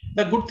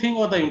 The good thing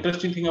or the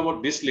interesting thing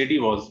about this lady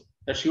was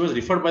that she was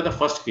referred by the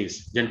first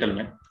case,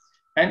 gentleman.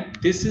 And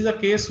this is a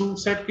case who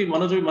said, कि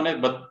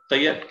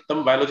Manoj,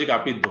 tum biologic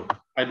aapit do.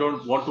 I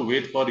don't want to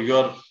wait for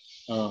your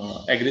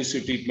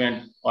aggressive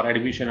treatment or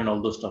admission and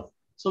all those stuff.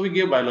 So we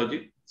gave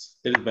biologics.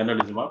 There is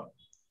benralizumab.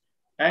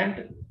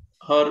 And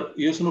her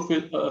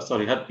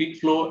her peak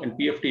flow and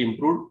PFT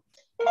improved.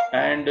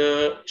 And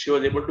she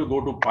was able to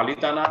go to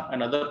Palitana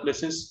and other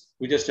places.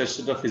 We just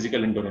tested her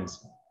physical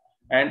endurance.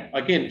 And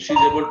again, she's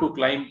able to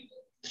climb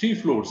 3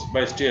 floors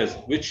by stairs,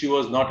 which she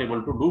was not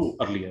able to do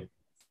earlier.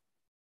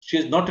 She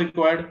is not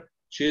required.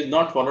 She is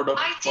not followed up.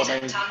 I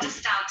didn't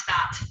understand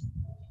that.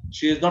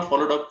 She is not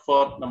followed up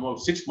for number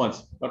of 6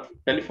 months. But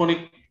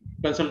telephonic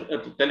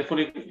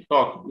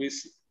talk,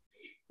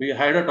 we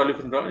had a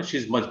telephonic talk, and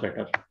she's much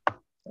better.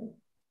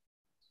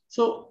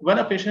 So when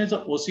a patient is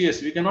an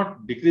OCS, we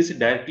cannot decrease it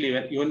directly,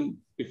 even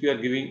if we are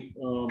giving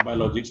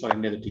biologics or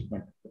any other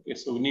treatment. Okay,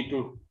 so we need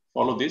to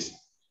follow this.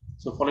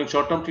 So following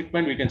short-term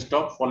treatment, we can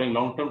stop. Following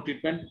long-term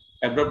treatment,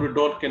 abrupt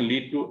withdrawal can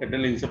lead to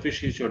adrenal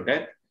insufficiency or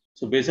death.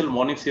 So basal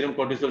morning serum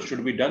cortisol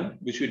should be done,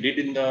 which we did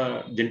in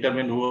the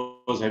gentleman who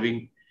was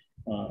having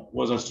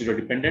was on steroid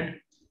dependent,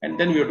 and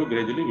then we have to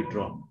gradually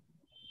withdraw.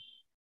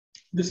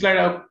 This slide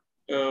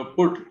I've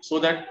put so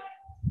that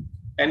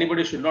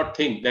anybody should not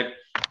think that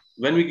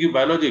when we give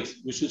biologics,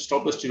 we should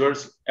stop the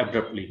steroids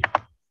abruptly.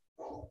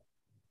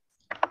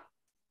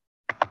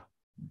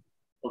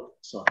 Okay,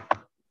 sorry.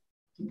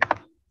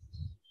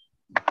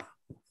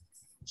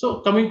 So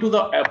coming to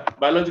the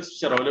biologics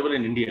which are available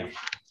in India.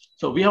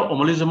 So we have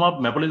omalizumab,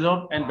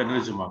 mepolizumab, and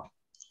benralizumab.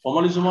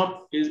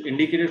 Omalizumab is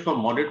indicated for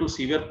moderate to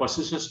severe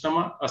persistent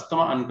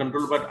asthma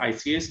uncontrolled by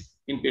ICS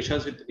in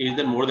patients with age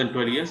than more than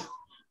 12 years.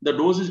 The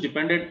dose is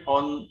dependent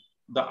on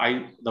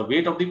the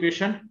weight of the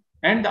patient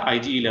and the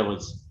IgE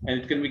levels,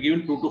 and it can be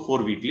given 2 to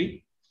 4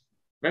 weekly,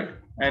 right?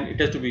 And it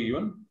has to be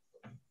given.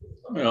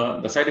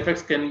 The side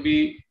effects can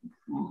be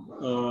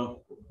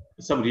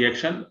some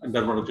reaction and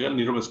dermatological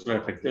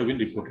neuromuscular effects. They have been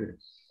reported.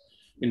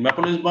 In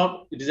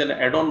mepolizumab, it is an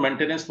add-on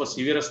maintenance for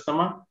severe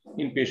asthma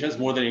in patients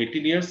more than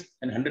 18 years,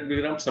 and 100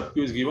 mg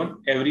sub-Q is given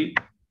every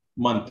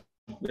month.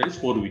 That is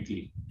 4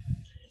 weekly.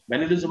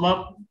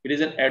 Benralizumab, it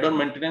is an add-on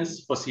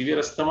maintenance for severe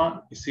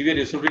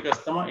eosinophilic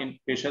asthma in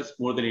patients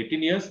more than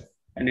 18 years,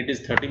 and it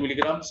is 30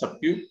 mg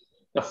sub-Q.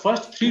 The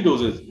first 3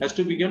 doses has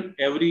to be given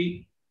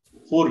every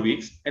 4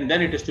 weeks, and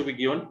then it has to be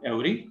given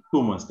every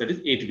 2 months. That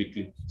is 8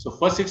 weekly. So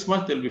first 6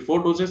 months, there will be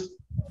 4 doses,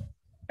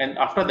 and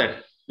after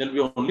that, there will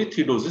be only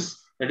 3 doses.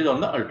 That is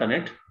on the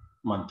alternate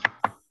month.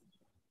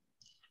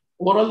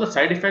 Overall, the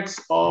side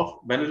effects of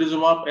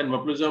benralizumab and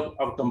mepolizumab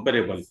are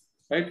comparable,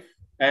 right?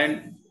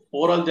 And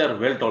overall, they are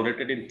well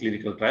tolerated in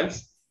clinical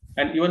trials.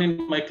 And even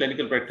in my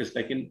clinical practice,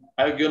 I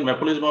have given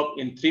mepolizumab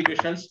in 3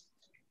 patients,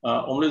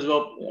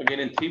 omalizumab again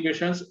in 3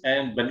 patients,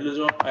 and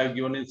benralizumab I have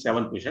given in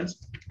 7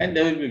 patients, and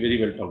they will be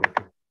very well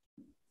tolerated.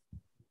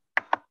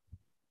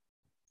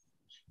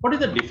 What is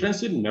the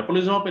difference in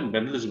mepolizumab and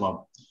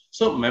benralizumab?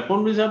 So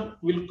mepolizumab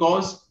will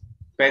cause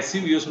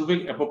passive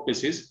eosinophilic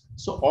apoptosis.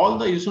 So all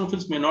the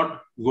eosinophils may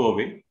not go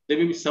away. There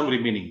may be some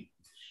remaining.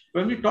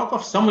 When we talk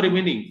of some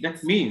remaining,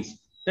 that means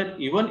that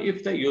even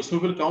if the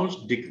eosinophil counts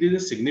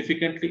decreases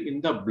significantly in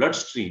the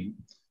bloodstream,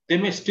 they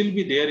may still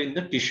be there in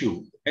the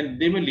tissue, and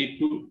they may lead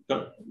to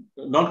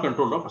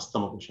non-control of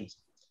asthma patients.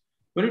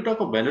 When we talk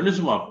of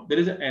benralizumab, there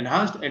is an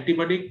enhanced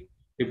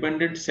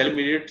antibody-dependent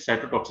cell-mediated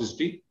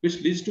cytotoxicity,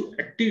 which leads to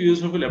active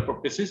eosinophil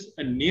apoptosis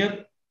and near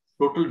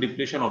total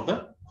depletion of the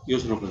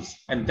eosinophils,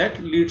 and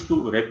that leads to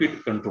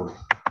rapid control.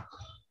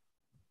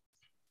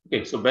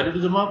 Okay, so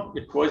benralizumab,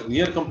 it provides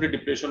near complete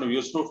depletion of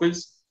eosinophils,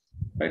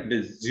 right?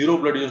 There's zero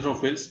blood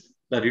eosinophils.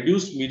 The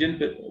reduced median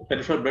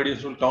peripheral blood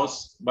eosinophil counts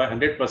by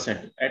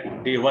 100%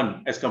 at day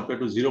 1 as compared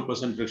to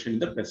 0% reduction in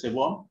the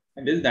placebo arm,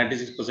 and there is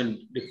 96%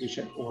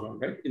 depletion overall,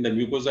 right? In the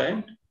mucosa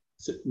and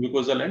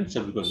mucosal and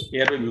submucosal,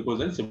 airway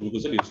mucosa and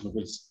submucosal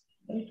eosinophils,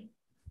 right?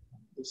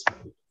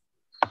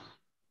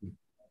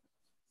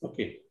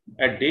 Okay,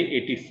 at day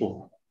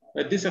 84.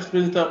 This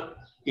explains the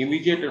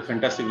immediate and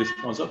fantastic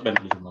response of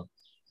benralizumab.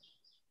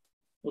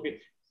 Okay,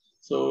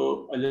 so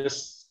I'll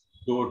just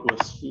go to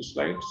a few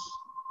slides.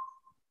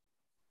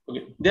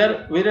 Okay, there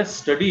are various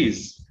studies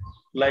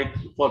like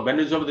for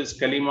benralizumab, this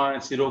Kalima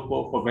and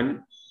Sirocco, for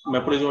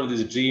mepolizumab,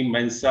 this Dream,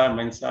 Mensa,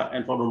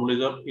 and for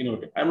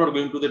romolizumab, I'm not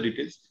going to the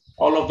details.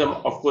 All of them,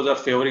 of course, are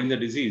favoring the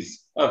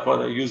disease for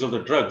the use of the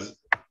drugs.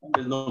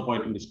 There's no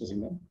point in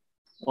discussing them.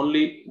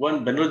 Only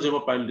one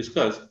benralizumab I will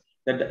discuss,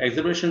 that the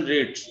exacerbation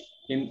rates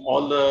in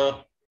all the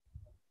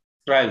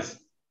trials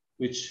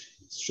which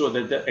show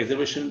that the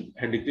exacerbation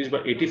had decreased by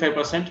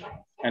 85%,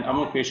 and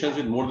among patients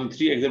with more than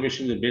 3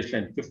 exacerbations at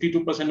baseline,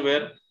 52%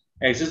 were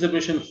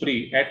exacerbation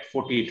free at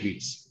 48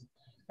 weeks.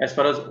 As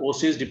far as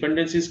OCS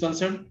dependency is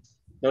concerned,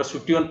 there was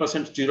 51%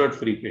 steroid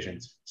free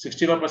patients.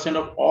 65%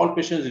 of all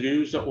patients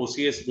reduced the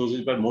OCS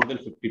dosage by more than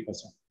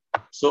 50%.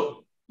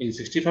 So in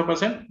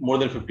 65%, more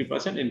than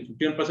 50%, in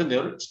 51% they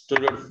were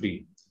steroid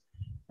free.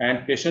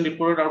 And patient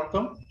reported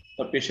outcome,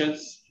 the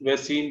patients were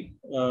seen,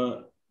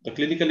 the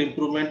clinical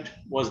improvement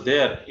was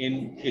there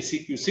in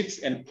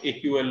ACQ6 and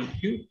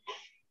AQLQ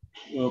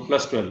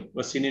plus 12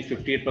 was seen in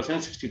 58%,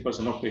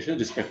 60% of patients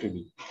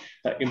respectively.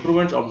 The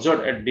improvements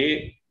observed at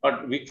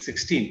week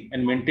 16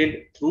 and maintained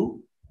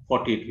through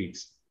 48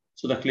 weeks.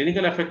 So the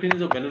clinical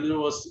effectiveness of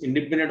benralizumab was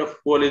independent of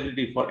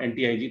co-eligibility for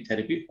anti-IG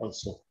therapy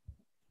also.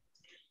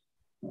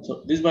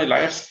 So this is my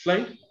last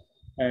slide,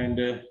 and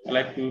I'd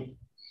like to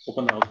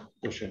open the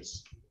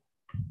questions.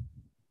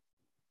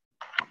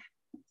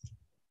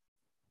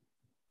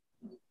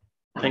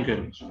 Thank you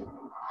very much.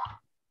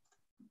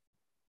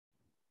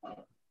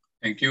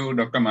 Thank you,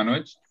 Dr.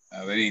 Manoj.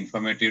 A very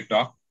informative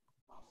talk.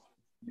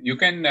 You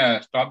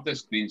can stop the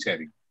screen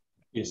sharing.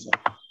 Yes, sir.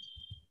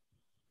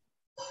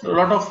 A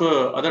lot of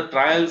other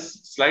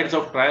trials, slides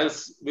of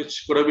trials,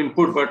 which could have been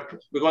put,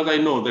 but because I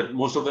know that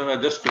most of them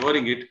are just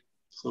covering it,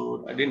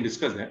 so I didn't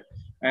discuss that.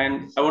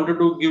 And I wanted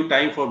to give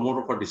time for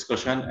more of a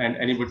discussion and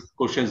any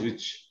questions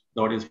which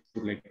the audience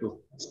would like to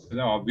ask.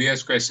 The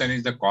obvious question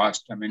is the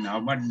cost. I mean, how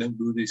much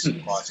do this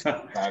cost?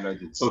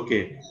 Biologics.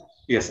 Okay.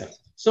 Yes, sir.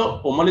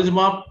 So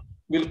omalizumab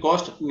will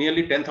cost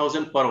nearly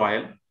 10,000 per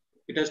vial.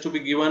 It has to be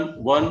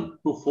given 1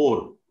 to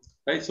 4,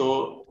 right?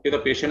 So if the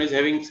patient is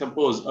having,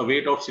 suppose, a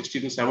weight of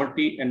 60 to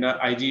 70 and an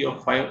IG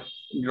of 500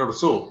 or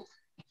so,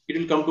 it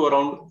will come to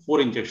around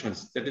 4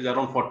 injections. That is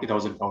around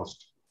 40,000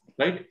 cost,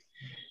 right?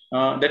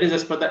 That is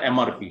as per the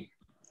MRP.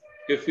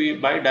 If we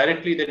buy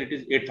directly, then it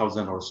is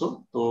 8,000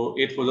 also. So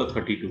 8 for the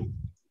 32.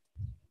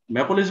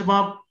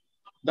 Mepolizumab,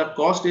 the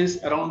cost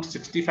is around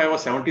 65 or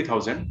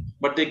 70,000,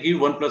 but they give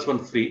 1 + 1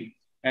 free,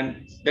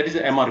 and that is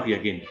the MRP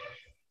again.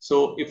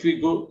 So if we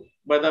go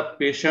by the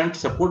patient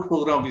support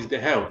program which they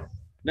have,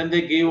 then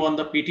they give on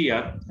the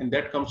PTR, and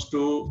that comes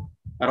to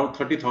around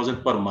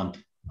 30,000 per month.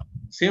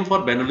 Same for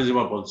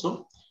benralizumab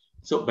also.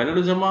 So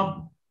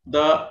benralizumab,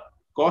 the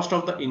cost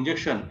of the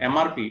injection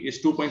MRP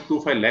is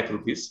 2.25 lakh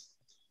rupees,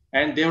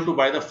 and they have to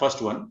buy the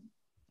first one.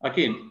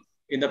 Again,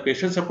 in the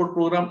patient support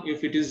program,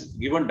 if it is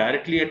given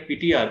directly at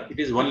PTR, it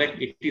is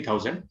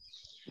 1,80,000.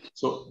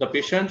 So the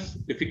patients,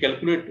 if we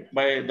calculate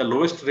by the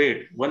lowest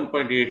rate,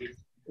 1.8,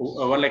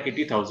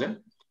 1,80,000,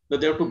 so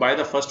they have to buy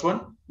the first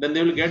one. Then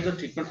they will get the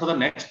treatment for the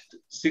next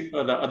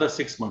the other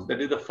 6 months.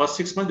 That is the first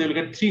 6 months, they will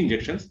get 3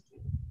 injections.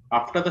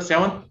 After the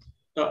 7th,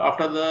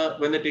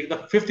 when they take the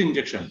 5th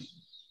injection,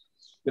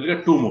 they'll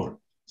get 2 more.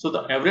 So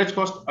the average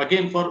cost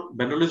again for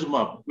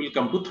benralizumab will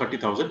come to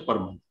 30,000 per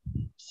month.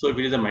 So if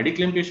it is a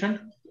Mediclaim patient,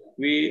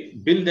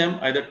 we bill them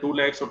either 2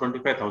 lakhs or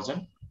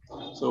 25,000.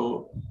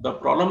 So the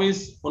problem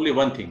is only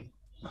one thing,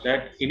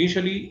 that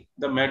initially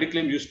the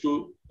Mediclaim used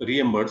to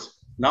reimburse.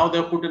 Now they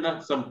have put in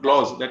some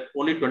clause that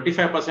only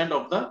 25%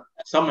 of the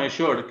sum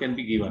assured can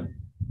be given.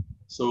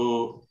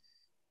 So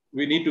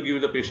we need to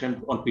give the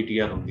patient on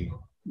PTR only,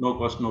 no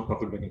cost, no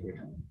profit benefit.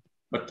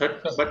 But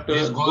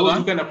those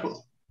who can afford.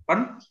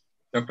 Pardon?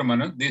 Dr.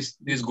 Manoj,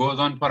 this goes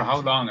on for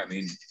how long? I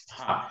mean,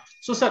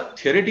 so sir,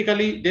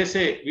 theoretically they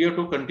say we have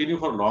to continue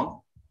for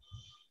long,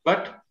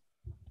 but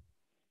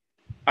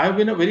I have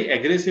been very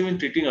aggressive in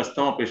treating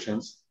asthma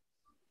patients,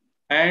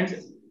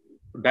 and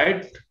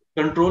diet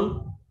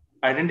control,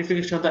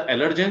 identification of the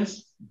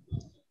allergens,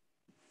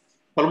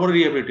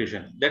 pulmonary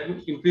rehabilitation, that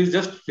includes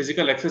just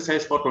physical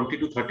exercise for 20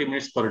 to 30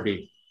 minutes per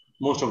day,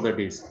 most of the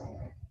days,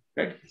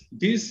 right?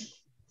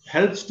 These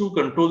helps to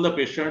control the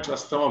patient's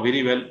asthma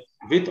very well,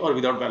 with or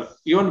without balance.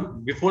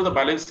 Even before the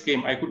balance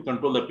came, I could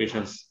control the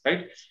patients,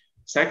 right?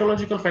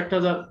 Psychological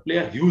factors play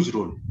a huge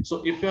role.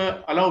 So if you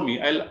allow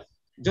me, I'll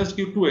just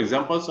give two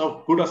examples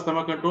of good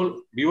asthma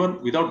control,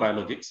 given without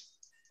biologics.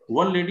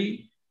 One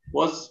lady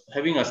was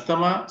having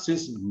asthma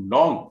since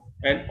long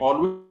and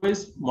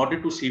always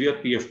moderate to severe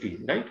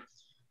PFT, right?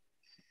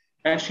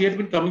 And she had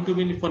been coming to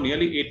me for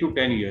nearly 8 to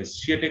 10 years.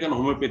 She had taken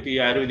homeopathy,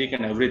 Ayurvedic,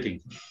 and everything.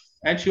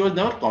 And she was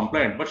never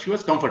compliant, but she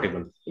was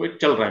comfortable. So it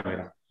chal raha hai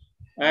mera.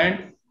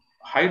 And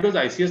high dose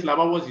ICS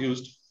LABA was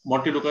used,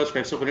 Montelukast,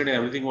 fexofenadine, and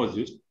everything was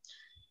used.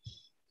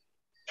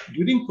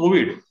 During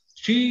COVID,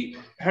 she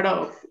had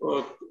a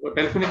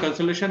telephonic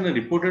consultation and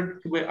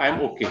reported to me, I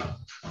am okay.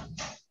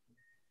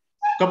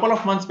 Couple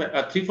of months back,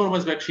 3-4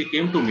 months back, she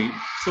came to me.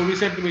 So we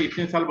said,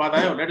 "Itne saal baad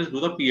aaye ho, let us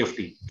do the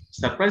PFT."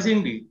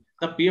 Surprisingly,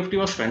 the PFT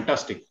was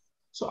fantastic.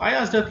 So I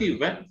asked her,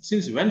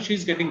 since when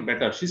she's getting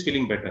better, she's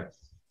feeling better.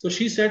 So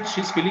she said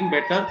she's feeling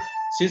better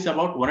since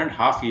about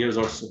 1.5 years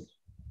or so,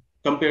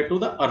 compared to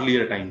the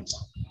earlier times.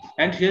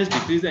 And she has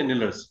decreased the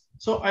inhalers.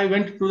 So I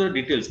went through the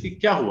details. Ki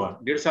kya hua?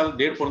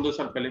 1.5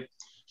 saal pehle.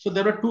 So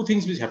there were two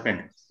things which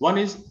happened. One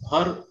is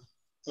her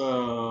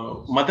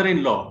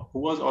mother-in-law, who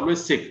was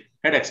always sick,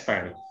 had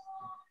expired.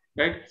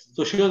 Right?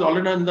 So she was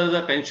already under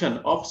the tension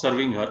of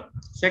serving her.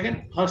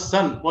 Second, her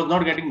son was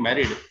not getting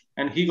married,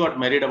 and he got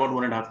married about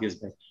 1.5 years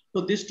back.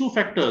 So these two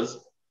factors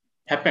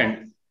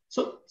happened.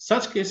 So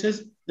such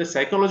cases, the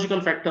psychological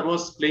factor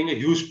was playing a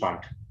huge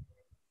part.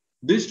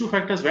 These two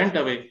factors went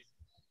away.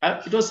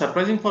 It was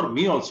surprising for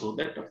me also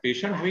that a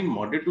patient having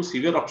moderate to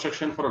severe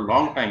obstruction for a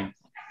long time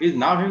is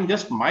now having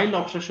just mild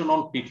obstruction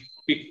on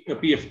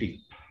PFT.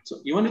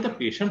 So even if the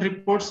patient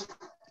reports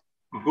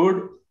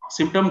good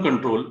symptom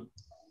control,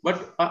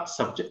 but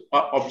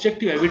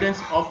objective evidence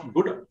of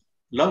good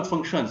lung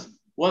functions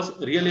was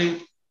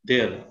really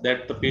there,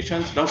 that the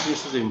patient's lung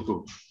functions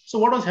improved. So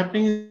what was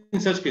happening in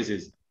such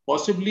cases?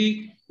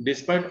 Possibly,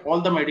 despite all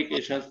the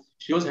medications,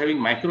 she was having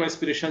micro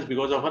aspirations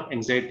because of her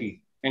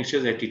anxiety,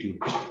 anxious attitude.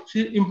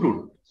 She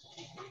improved.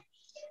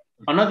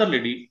 Another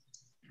lady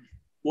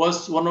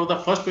was one of the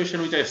first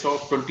patients which I saw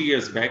 20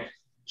 years back.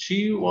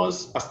 She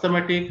was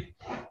asthmatic,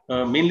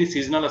 mainly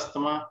seasonal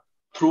asthma,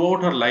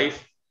 throughout her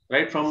life,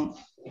 right from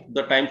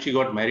the time she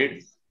got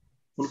married.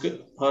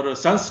 Her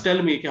sons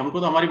tell me कि हमको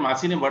तो हमारी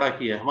मासी ने बड़ा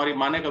किया है, हमारी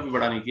माँ ने कभी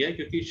बड़ा नहीं किया है,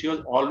 क्योंकि she was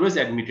always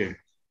admitted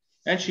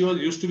and she was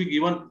used to be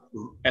given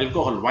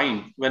alcohol,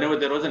 wine, whenever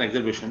there was an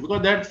exacerbation,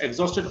 because that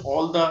exhausted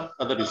all the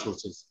other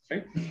resources,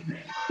 right?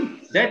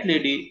 That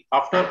lady,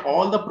 after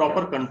all the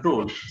proper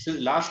control, since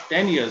last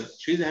 10 years,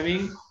 she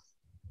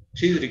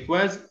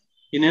requires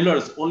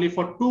inhalers only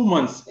for 2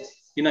 months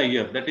in a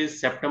year, that is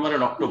September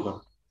and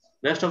October.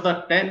 Rest of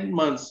the 10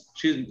 months,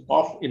 she's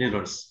off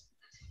inhalers.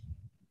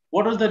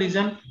 What was the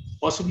reason?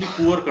 Possibly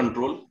poor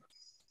control.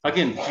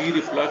 Again, G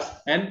reflux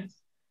and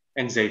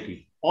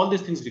anxiety. All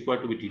these things require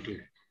to be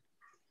treated.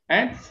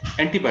 And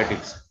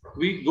antibiotics.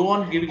 We go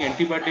on giving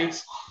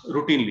antibiotics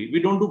routinely. We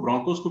don't do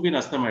bronchoscopy in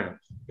asthma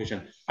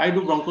patient. I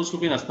do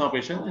bronchoscopy in asthma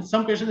patient, and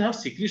some patients have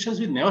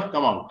secretions which never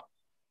come out.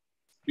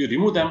 You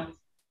remove them,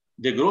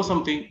 they grow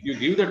something, you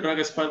give the drug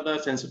as per the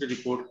sensitivity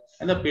report,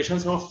 and the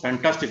patients have a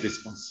fantastic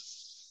response.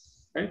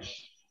 Right?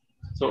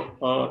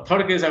 So,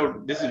 third case,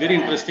 this is very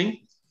interesting.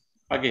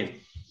 Again,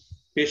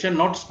 patient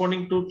not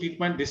responding to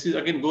treatment. This is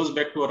again goes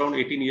back to around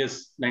 18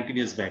 years, 19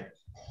 years back.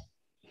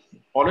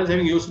 Always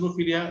having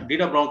eosinophilia,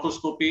 did a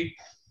bronchoscopy,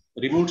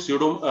 removed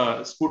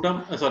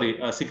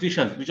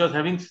secretion, which was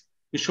having,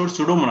 it showed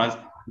pseudomonas.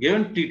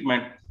 Given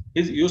treatment,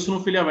 his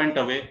eosinophilia went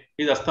away,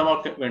 his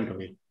asthma went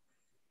away.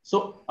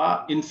 So,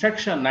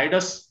 infection,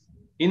 nidus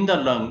in the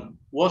lung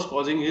was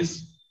causing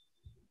his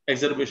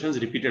exacerbations,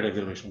 repeated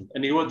exacerbations,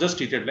 and he was just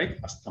treated like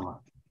asthma.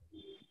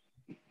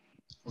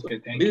 Okay,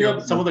 so thank these you.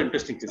 are some of the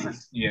interesting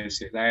cases.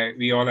 Yes,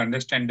 we all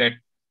understand that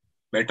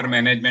better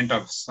management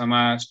of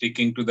asthma,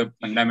 sticking to the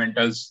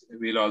fundamentals,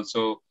 will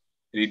also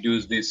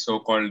reduce this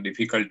so-called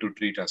difficult to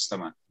treat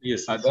asthma.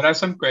 Yes. There are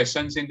some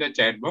questions in the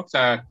chat box.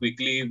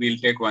 Quickly, we'll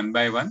take one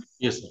by one.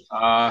 Yes, sir.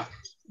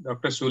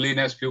 Dr. Sulin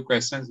has few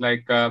questions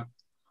like,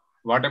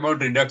 what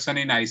about reduction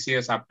in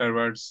ICS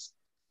afterwards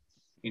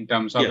in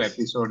terms of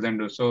episodes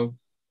and so,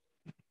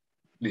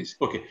 please.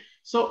 Okay.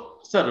 So,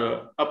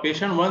 sir, a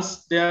patient,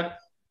 once they are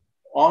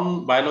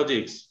on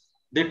biologics,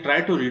 they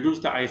try to reduce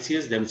the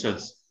ICS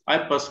themselves. I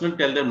personally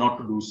tell them not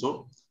to do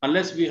so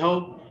unless we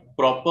have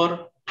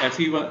proper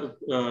FE1,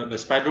 the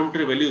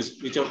spirometry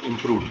values which have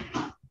improved,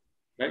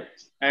 right?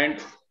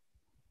 And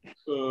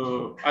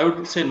I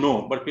would say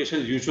no, but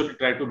patients usually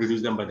try to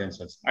reduce them by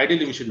themselves.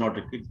 Ideally, we should not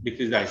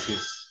decrease the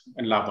ICS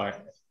and LABA.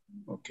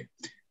 Okay.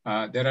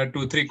 There are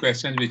 2-3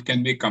 questions which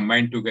can be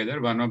combined together.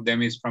 One of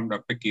them is from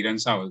Dr. Kiran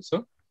Sa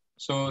also.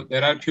 So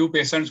there are few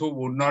patients who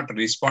would not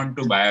respond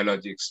to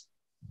biologics.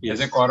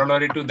 Yes. As a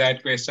corollary to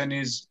that question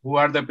is, who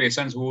are the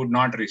patients who would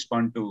not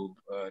respond to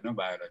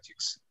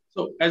biologics?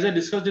 So as I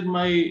discussed in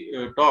my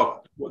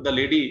talk, the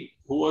lady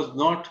who was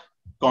not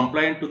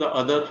compliant to the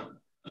other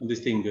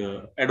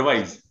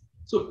advice.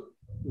 So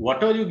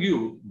whatever you give,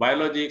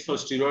 biologics or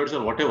steroids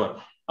or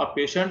whatever, a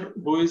patient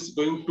who is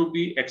going to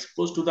be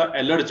exposed to the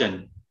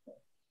allergen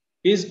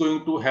is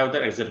going to have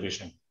the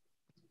exacerbation,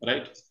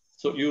 right?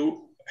 So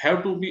you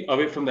have to be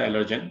away from the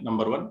allergen,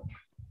 number one.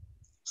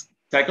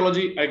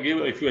 Psychology, I give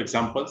a few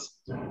examples.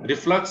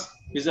 Reflux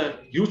is a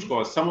huge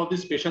cause. Some of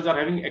these patients are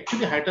having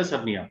actually hiatus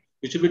hernia,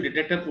 which will be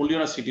detected only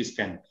on a CT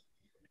scan.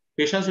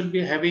 Patients will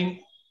be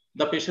having,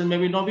 the patient may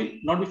be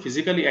not be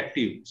physically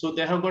active, so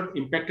they have got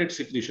impacted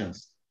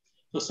secretions.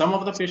 So some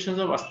of the patients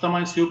of asthma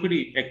and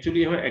COPD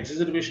actually have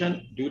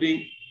exacerbation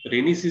during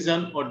rainy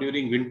season or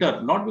during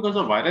winter, not because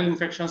of viral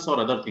infections or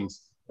other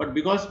things, but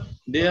because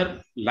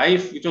their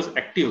life, which was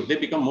active, they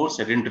become more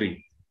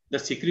sedentary. The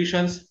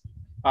secretions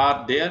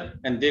are there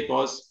and they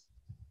cause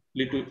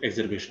lead to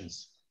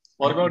exacerbations.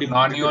 What about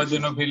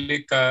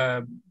non-eosinophilic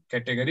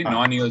category?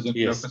 Non-eosinophilic,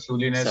 yes. Dr.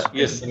 Sulin has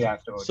Yes.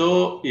 asked about.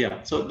 So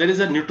yeah, so there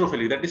is a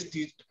neutrophilic, that is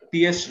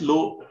TS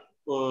low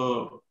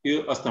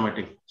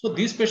asthmatic. So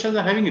these patients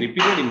are having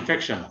repeated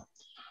infection.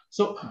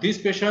 So these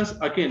patients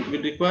again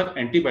will require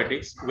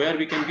antibiotics where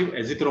we can give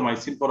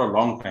azithromycin for a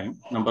long time.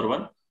 Number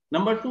one.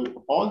 Number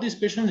two, all these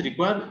patients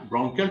require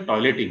bronchial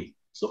toileting.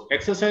 So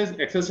exercise,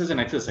 and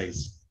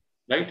exercise,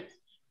 right?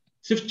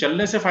 सिर्फ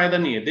चलने से फायदा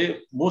नहीं है. They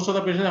most of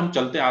the patients हम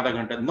चलते हैं आधा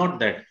घंटा. Not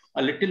that.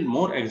 A little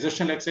more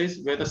exertional exercise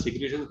where the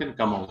secretions can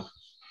come out.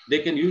 They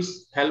can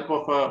use help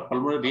of a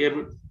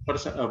pulmonary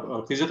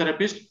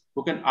physiotherapist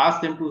who can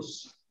ask them to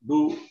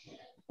do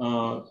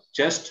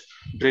chest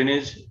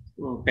drainage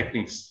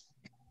techniques.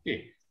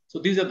 Okay, so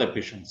these are the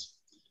patients.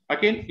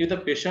 Again, if the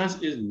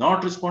patient is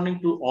not responding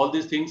to all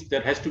these things,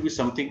 there has to be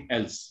something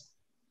else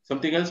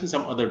in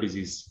some other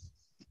disease.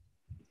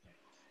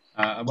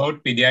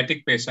 About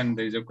pediatric patient,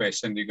 there is a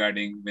question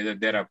regarding whether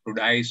they're approved.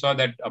 I saw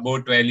that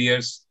about 12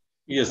 years.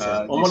 Yes,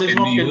 sir. This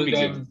can be used,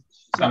 and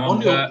some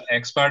of the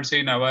experts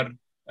in our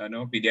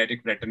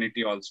pediatric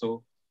fraternity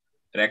also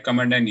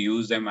recommend and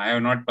use them. I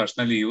have not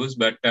personally used,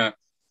 but there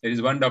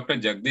is one Dr.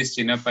 Jagdish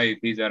Chinnappa, if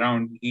he's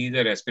around, he's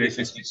a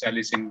respiratory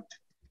specialist in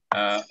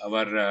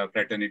our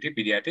fraternity,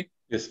 pediatric.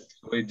 Yes.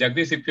 So,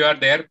 Jagdish, if you are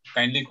there,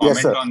 kindly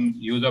comment on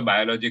use of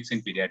biologics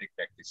in pediatric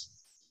practice.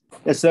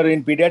 Yes, sir.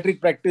 In pediatric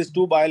practice,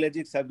 2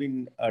 biologics have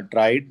been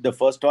tried. The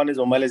first one is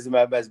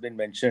omalizumab, has been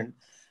mentioned.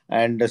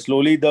 And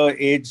slowly the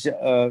age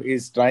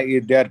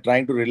they are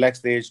trying to relax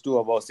the age to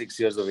about 6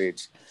 years of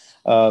age.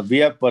 We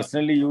have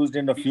personally used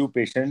in a few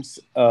patients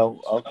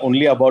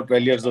only about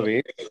 12 years of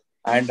age.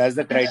 And as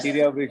the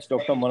criteria which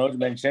Dr. Manoj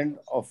mentioned,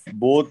 of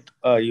both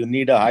you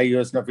need a high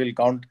eosinophil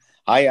count,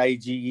 high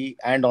IgE,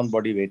 and on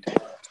body weight.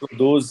 So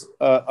those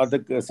are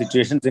the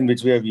situations in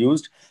which we have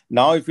used.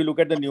 Now, if you look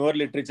at the newer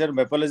literature,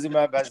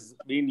 mepolizumab has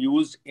been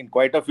used in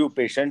quite a few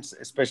patients,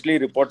 especially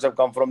reports have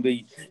come from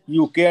the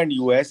UK and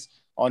US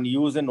on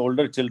use in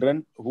older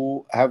children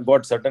who have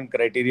got certain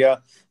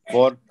criteria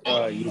for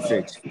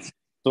usage.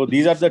 So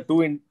these are the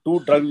two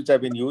drugs which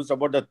have been used.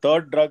 About the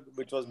third drug,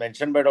 which was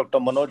mentioned by Dr.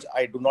 Manoj,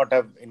 I do not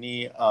have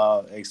any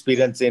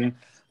experience in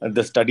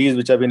the studies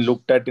which have been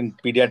looked at in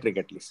pediatric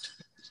at least.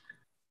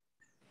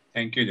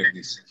 Thank you,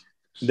 Jagdish.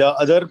 The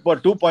other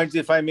 2 points,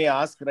 if I may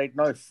ask right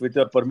now, if with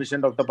your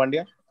permission, Dr.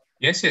 Pandya?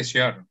 Yes,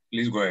 sure.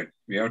 Please go ahead.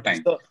 We have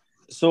time.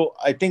 So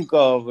I think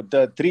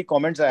the 3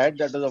 comments I had,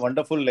 that was a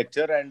wonderful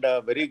lecture and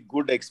a very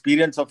good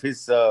experience of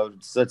his. To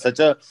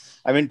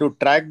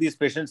track these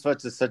patients for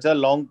such a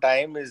long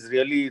time is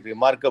really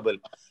remarkable.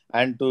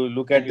 And to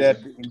look at their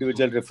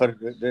individual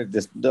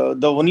the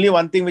only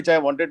one thing which I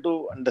wanted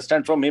to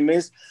understand from him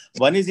is,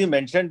 one is he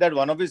mentioned that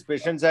one of his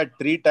patients had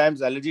 3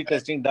 times allergy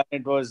testing done.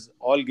 It was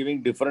all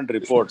giving different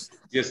reports.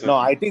 Yes, sir. Now,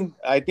 I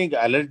think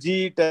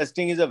allergy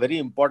testing is a very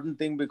important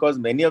thing because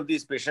many of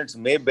these patients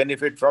may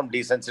benefit from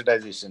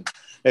desensitization,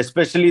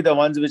 especially the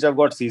ones which have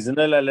got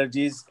seasonal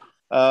allergies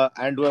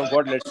and who have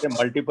got, let's say,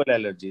 multiple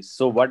allergies.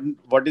 So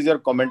what is your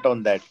comment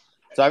on that?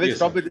 So I will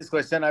stop with this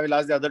question. I will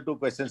ask the other 2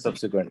 questions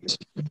subsequently.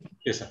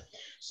 Yes, sir.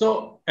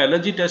 So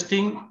allergy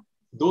testing,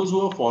 those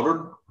who have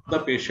followed the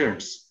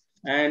patients,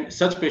 and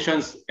such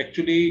patients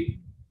actually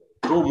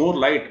throw more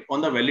light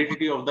on the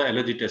validity of the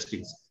allergy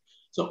testings.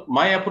 So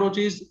my approach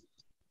is,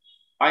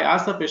 I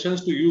ask the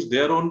patients to use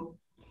their own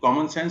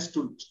common sense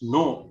to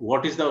know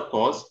what is the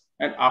cause.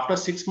 And after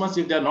 6 months,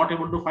 if they are not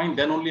able to find,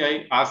 then only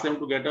I ask them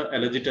to get an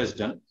allergy test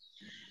done.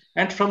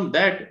 And from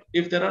that,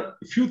 if there are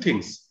a few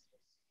things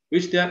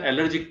which they are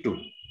allergic to,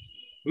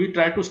 we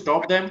try to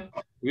stop them.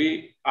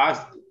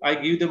 I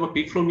give them a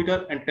peak flow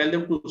meter and tell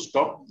them to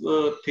stop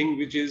the thing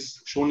which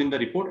is shown in the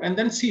report and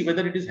then see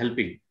whether it is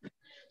helping.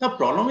 The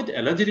problem with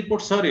allergy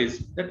report, sir,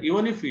 is that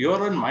even if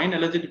your and mine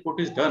allergy report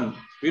is done,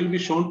 we will be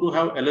shown to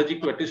have allergy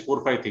to at least 4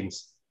 or 5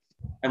 things.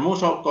 And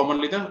most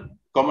commonly the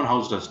common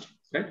house dust,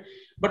 right?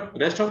 But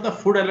rest of the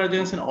food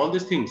allergens and all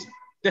these things,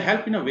 they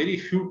help in a very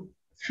few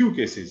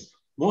cases.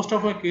 Most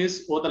of my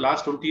case over the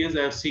last 20 years,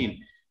 I have seen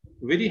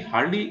very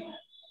hardly,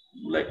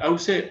 like I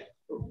would say,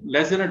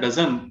 less than a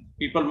dozen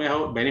people may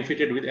have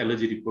benefited with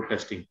allergy report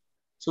testing.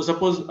 So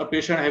suppose a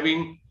patient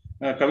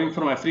coming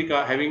from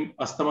Africa, having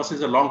asthma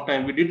since a long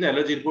time, we did the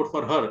allergy report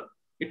for her.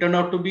 It turned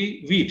out to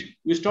be wheat.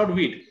 We stopped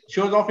wheat.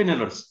 She was off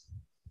inhalers.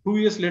 2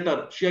 years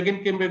later, she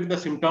again came back with the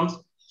symptoms.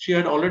 She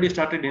had already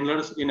started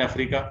inhalers in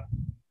Africa.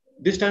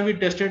 This time we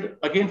tested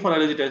again for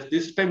allergy test.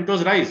 This time it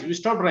was rice. We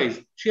stopped rice.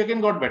 She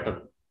again got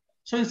better.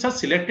 So in such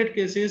selected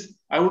cases,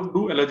 I would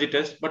do allergy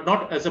test, but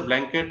not as a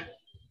blanket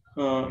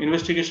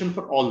investigation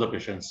for all the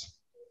patients.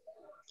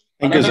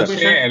 Thank you, sir.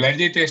 Say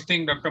allergy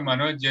testing, Dr.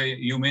 Manoj,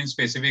 you mean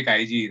specific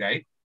IG,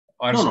 right?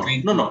 Or no,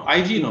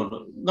 IG,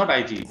 not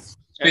IG.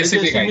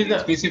 Specific IG,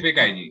 specific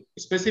IG.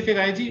 Specific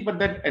IG, but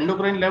that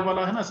endocrine lab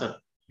wala hai na, sir?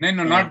 No,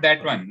 not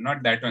that one.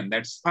 Not that one.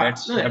 That's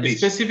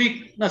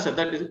specific. No, sir.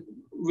 That is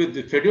with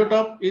the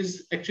Fediotop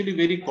is actually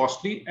very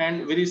costly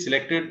and very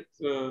selected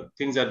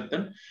things are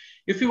done.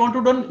 If you want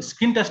to do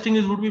skin testing,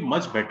 it would be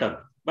much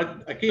better.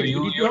 But again, so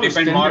you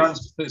depend more on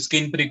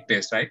skin prick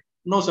test, right?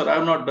 No, sir. I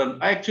have not done.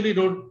 I actually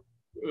don't.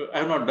 I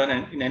have not done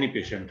in any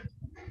patient.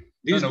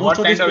 What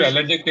kind of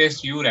allergic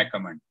test you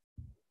recommend?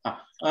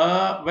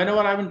 Whenever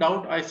I'm in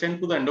doubt, I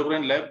send to the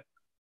endocrine lab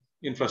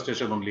in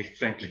frustration only,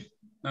 frankly.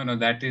 No,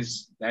 that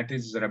is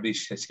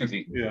rubbish,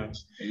 actually. Yeah.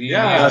 We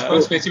ask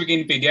for specific,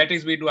 in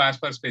pediatrics, we do ask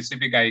for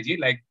specific IG,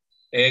 like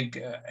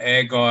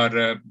egg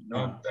or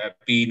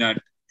peanut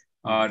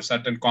or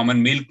certain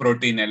common milk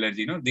protein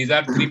allergy. These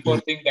are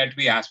 3-4 things that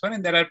we ask for,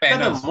 and there are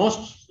panels. The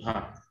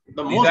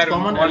most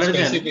common allergen.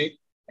 Specific,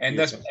 and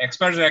the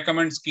experts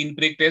recommend skin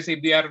prick test.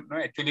 If they are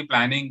actually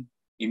planning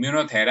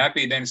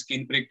immunotherapy, then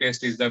skin prick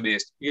test is the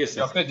best. Yes,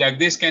 Dr.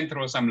 Jagdish can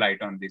throw some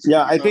light on this.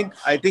 Yeah, I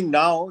think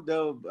now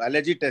the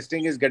allergy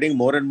testing is getting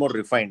more and more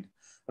refined.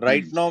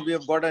 Right now, we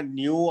have got a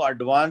new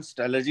advanced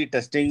allergy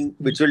testing,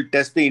 which will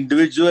test the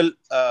individual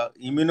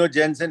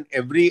immunogens in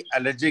every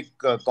allergic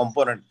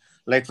component.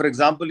 Like, for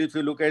example, if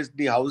you look at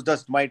the house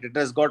dust mite, it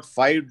has got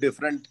 5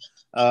 different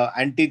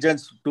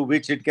antigens to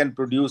which it can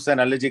produce an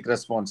allergic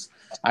response.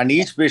 And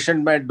each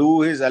patient might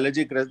do his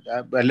allergy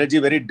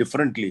very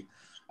differently.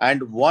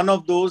 And one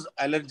of those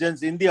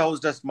allergens in the house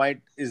dust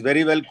mite is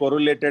very well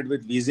correlated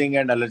with wheezing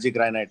and allergic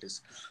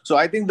rhinitis. So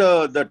I think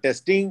the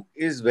testing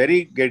is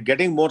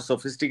getting more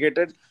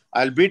sophisticated,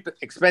 albeit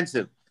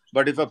expensive.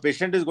 But if a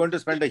patient is going to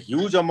spend a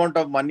huge amount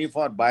of money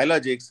for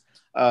biologics,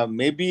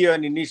 maybe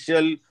an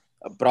initial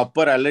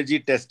proper allergy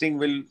testing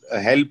will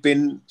help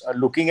in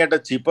looking at a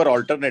cheaper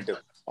alternative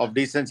of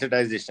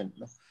desensitization.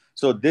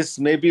 So this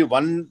may be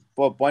one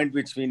point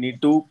which we need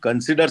to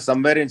consider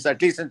somewhere,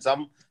 at least in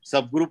some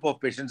subgroup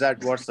of patients,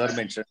 at what sir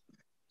mentioned.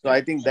 So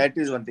I think that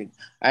is one thing.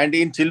 And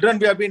in children,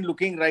 we have been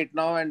looking right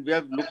now, and we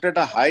have looked at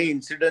a high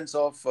incidence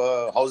of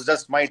house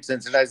dust mite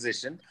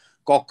sensitization.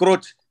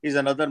 Cockroach is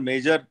another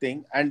major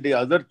thing. And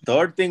the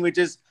third thing, which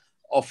is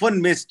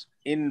often missed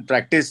in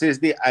practice, is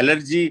the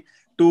allergy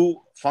to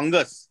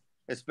fungus,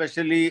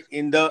 especially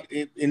in the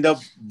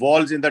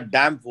walls, in the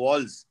damp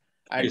walls.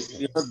 And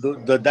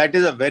that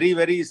is a very,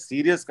 very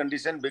serious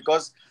condition,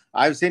 because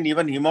I've seen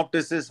even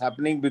hemoptysis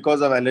happening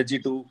because of allergy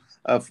to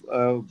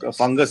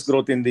fungus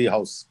growth in the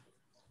house.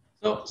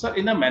 So, sir,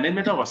 in the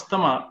management of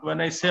asthma,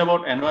 when I say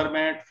about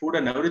environment, food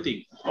and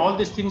everything, all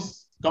these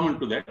things come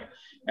into that.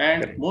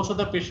 And most of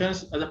the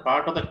patients, as a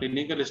part of the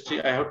clinical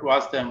history, I have to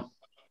ask them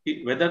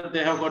whether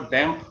they have got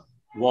damp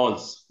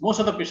walls. Most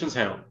of the patients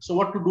have. So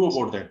what to do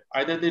about that?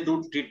 Either they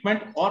do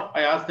treatment, or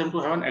I ask them to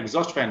have an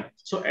exhaust fan.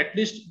 So at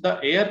least the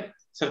air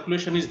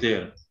circulation is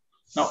there.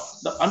 Now,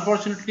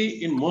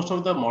 unfortunately, in most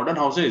of the modern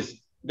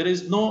houses, there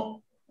is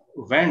no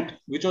vent,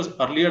 which was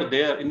earlier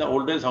there in the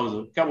older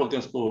houses. Kya bolte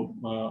hain usko?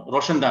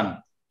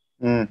 Roshandan,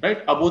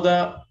 right? Above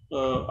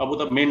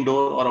the main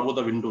door or above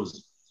the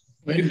windows.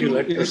 If you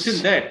invest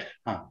in that,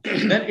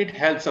 then it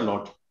helps a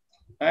lot.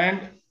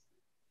 And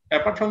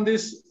apart from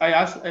this, I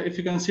ask if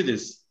you can see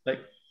this. Like,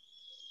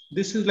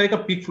 this is like a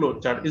peak flow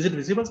chart. Is it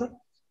visible, sir?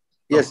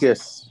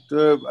 Yes.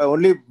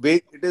 Only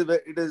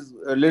it is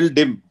a little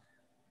dim.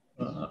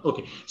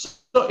 Okay.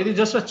 So it is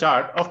just a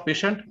chart of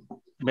patient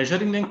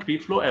measuring their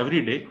peak flow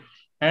every day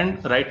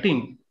and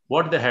writing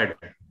what they had.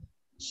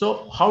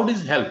 So how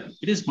does it help?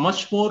 It is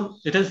much more.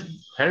 It has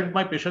helped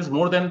my patients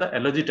more than the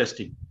allergy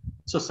testing.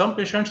 So some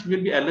patients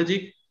will be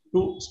allergic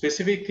to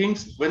specific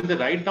things. When they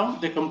write down,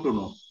 they come to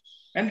know.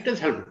 And it has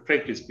helped,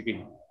 frankly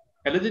speaking.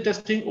 Allergy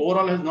testing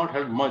overall has not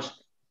helped much.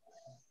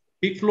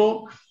 Peak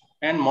flow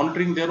and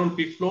monitoring their own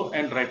peak flow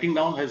and writing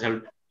down has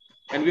helped.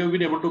 And we have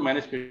been able to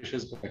manage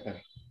patients better.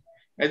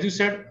 As you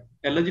said,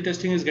 allergy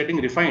testing is getting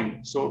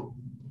refined. So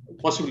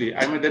possibly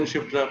I may then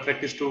shift the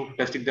practice to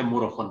testing them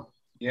more often.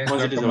 Yes,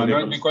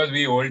 Manoj, because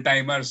we old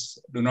timers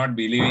do not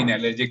believe in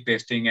allergic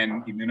testing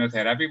and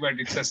immunotherapy, but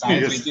it's a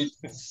science which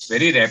is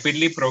very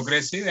rapidly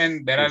progressive,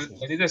 and there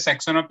is a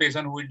section of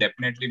patients who will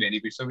definitely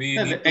benefit. So we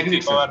need to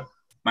keep our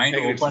mind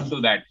open to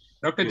that.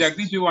 Dr.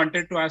 Jagdish, you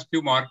wanted to ask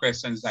few more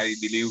questions, I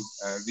believe.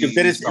 If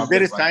there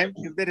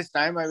is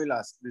time, I will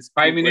ask this.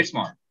 5 minutes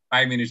more.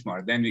 5 minutes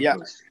more, then we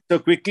close. So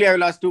quickly, I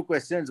will ask 2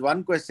 questions.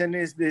 One question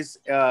is this,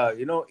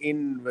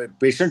 in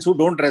patients who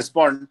don't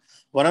respond,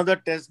 one of the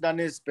tests done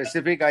is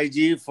specific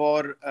IG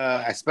for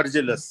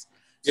aspergillus.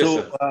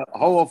 So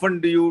how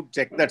often do you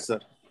check that, sir?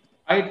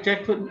 I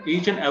check for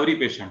each and every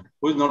patient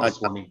who is not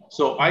responding.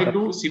 So I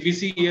do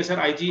CBC, ESR,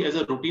 IG as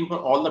a routine for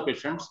all the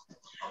patients.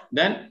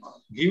 then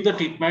give the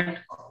treatment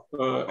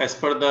as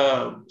per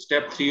the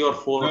step 3 or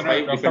 4 or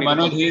 5. Dr.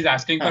 Manoj, he is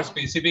asking for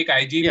specific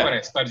IG for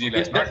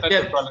Aspergillus, not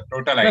the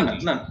total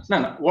IG. No.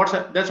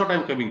 That's what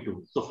I'm coming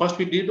to. So first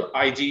we did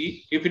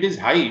IG. If it is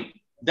high,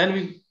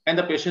 then and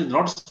the patient is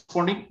not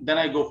responding, then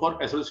I go for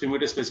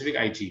Aspergillus specific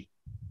IG.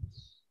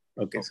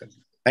 Okay, sir.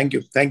 Thank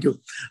you.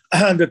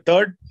 The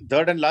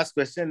third and last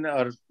question,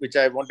 which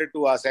I wanted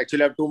to ask,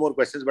 actually I have two more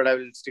questions, but I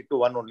will stick to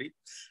one only.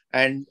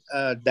 And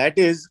that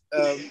is,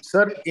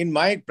 sir, in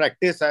my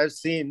practice, I have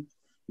seen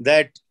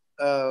that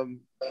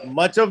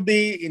much of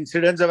the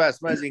incidence of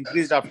asthma is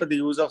increased after the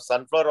use of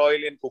sunflower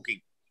oil in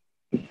cooking.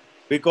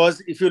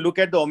 Because if you look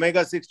at the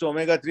omega-6 to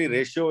omega-3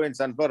 ratio in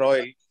sunflower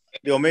oil,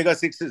 the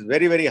omega-6 is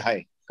very, very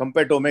high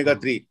compared to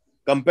omega-3,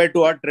 compared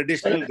to our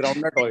traditional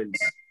groundnut oils.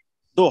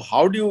 So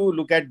how do you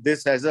look at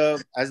this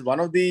as one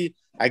of the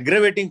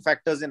aggravating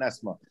factors in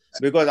asthma?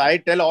 Because I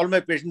tell all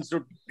my patients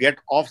to get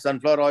off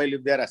sunflower oil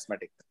if they are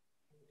asthmatic.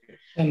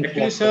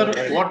 Actually, sir,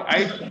 what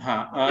I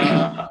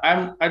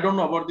don't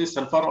know about this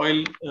sunflower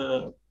oil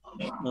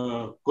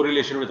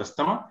correlation with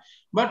asthma,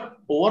 but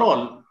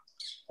overall,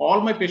 all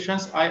my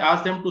patients, I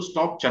ask them to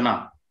stop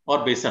chana or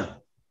besan,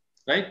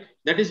 right?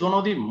 That is one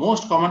of the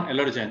most common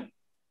allergen.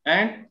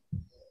 And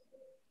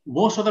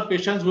most of the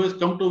patients who has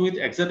come to with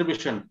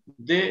exacerbation,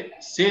 they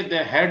say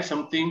they had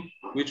something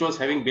which was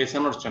having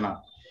besan or chana.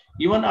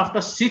 Even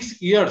after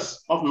 6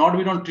 years of not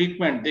being on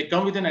treatment, they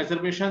come with an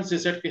exacerbation. They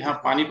said, "Ha,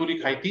 pani puri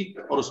khai thi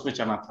aur usme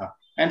chana tha."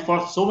 And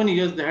for so many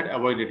years, they had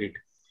avoided it.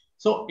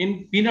 So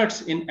in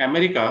peanuts in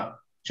America,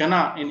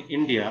 chana in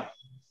India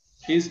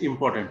is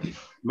important.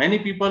 Many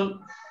people,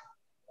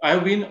 I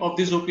have been of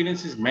this opinion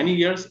since many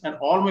years, and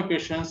all my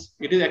patients,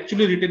 it is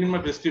actually written in my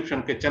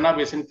prescription, that chana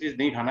besan please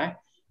nahi khana hai.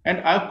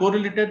 And I have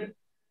correlated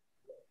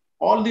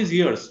all these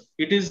years,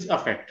 it is a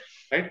fact,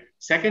 right?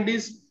 Second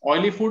is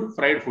oily food,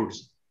 fried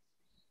foods.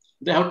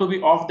 They have to be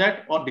off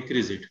that or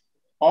decrease it.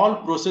 All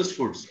processed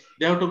foods,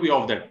 they have to be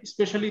off that,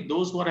 especially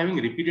those who are having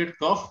repeated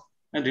cough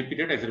and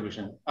repeated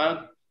exacerbation.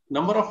 A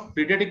number of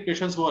pediatric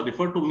patients who are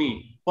referred to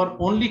me for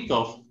only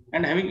cough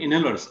and having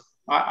inhalers,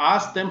 I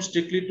ask them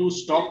strictly to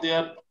stop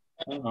their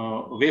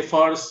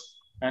wafers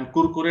and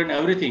kurkure and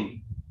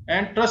everything.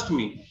 And trust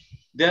me,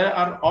 they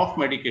are off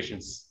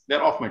medications.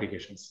 They're off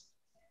medications.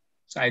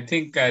 So I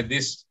think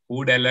this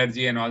food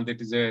allergy and all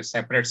that is a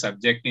separate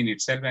subject in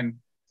itself, and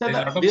there's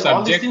a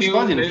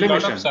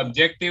lot of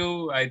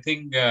subjective, I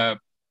think,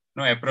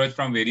 approach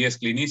from various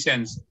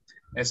clinicians.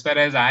 As far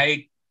as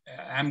I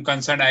am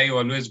concerned, I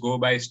always go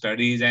by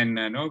studies and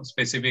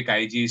specific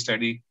IG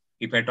study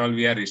if at all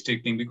we are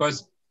restricting,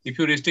 because if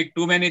you restrict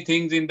too many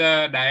things in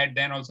the diet,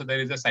 then also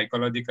there is a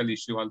psychological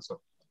issue also.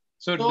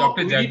 So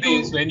Dr.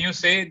 Jagdish, when you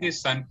say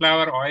this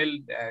sunflower oil,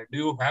 do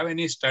you have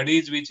any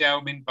studies which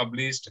have been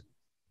published?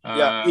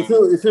 Yeah, if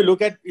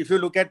you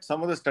look at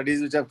some of the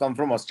studies which have come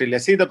from Australia,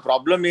 see, the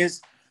problem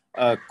is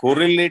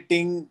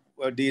correlating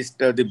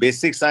the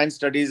basic science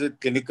studies with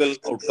clinical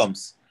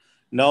outcomes.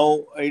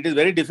 Now, it is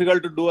very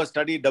difficult to do a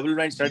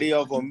double-blind study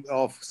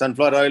of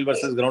sunflower oil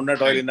versus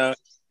groundnut oil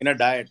in a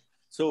diet.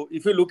 So,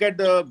 if you look at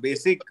the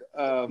basic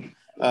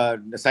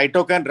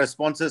cytokine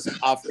responses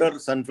after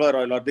sunflower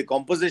oil or the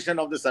composition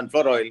of the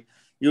sunflower oil,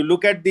 you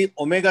look at the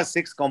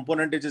omega-6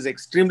 component, which is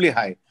extremely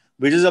high,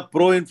 which is a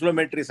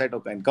pro-inflammatory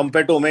cytokine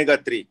compared to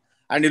omega-3.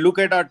 And you look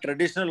at our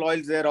traditional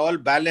oils, they're all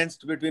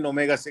balanced between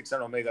omega-6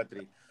 and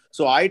omega-3.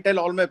 So I tell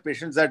all my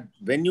patients that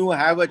when you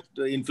have an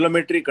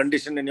inflammatory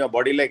condition in your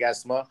body like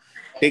asthma,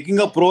 taking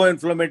a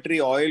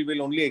pro-inflammatory oil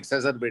will only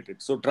exacerbate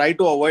it. So try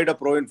to avoid a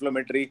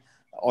pro-inflammatory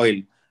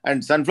oil.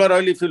 And sunflower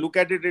oil, if you look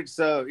at it,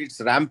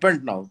 it's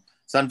rampant now.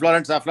 Sunflower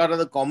and safflower are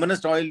the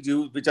commonest oils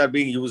which are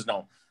being used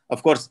now.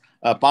 Of course,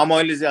 palm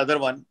oil is the other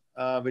one,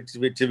 which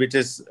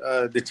is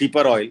the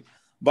cheaper oil.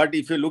 But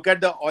if you look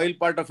at the oil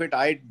part of it,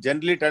 I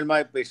generally tell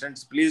my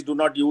patients, please do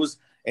not use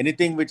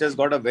anything which has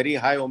got a very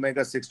high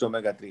omega-6 to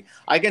omega-3.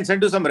 I can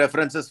send you some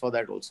references for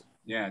that also.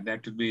 Yeah,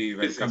 that would be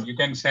welcome. You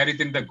can share it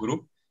in the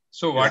group.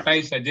 So what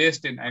I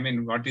suggest,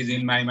 what is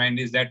in my mind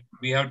is that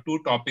we have two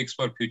topics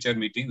for future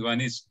meetings.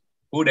 One is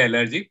food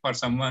allergy, for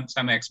some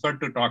expert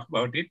to talk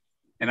about it.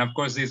 And of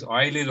course, this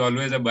oil is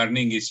always a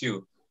burning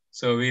issue.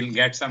 So we'll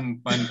get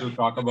some fun to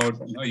talk about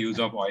use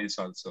of oils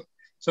also.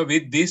 So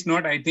with this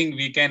note, I think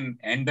we can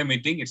end the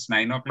meeting. It's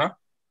 9 o'clock.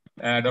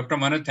 Dr.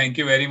 Manoj, thank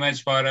you very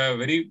much for a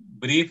very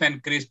brief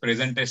and crisp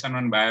presentation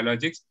on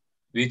biologics,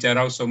 which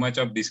aroused so much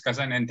of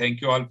discussion. And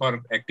thank you all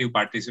for active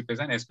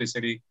participation,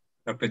 especially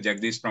Dr.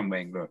 Jagdish from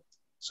Bangalore.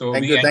 So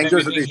we end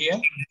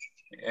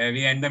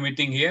the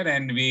meeting here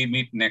and we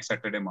meet next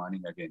Saturday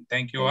morning again.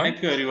 Thank you all.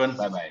 Thank you, everyone.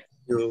 Bye-bye.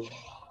 Thank you.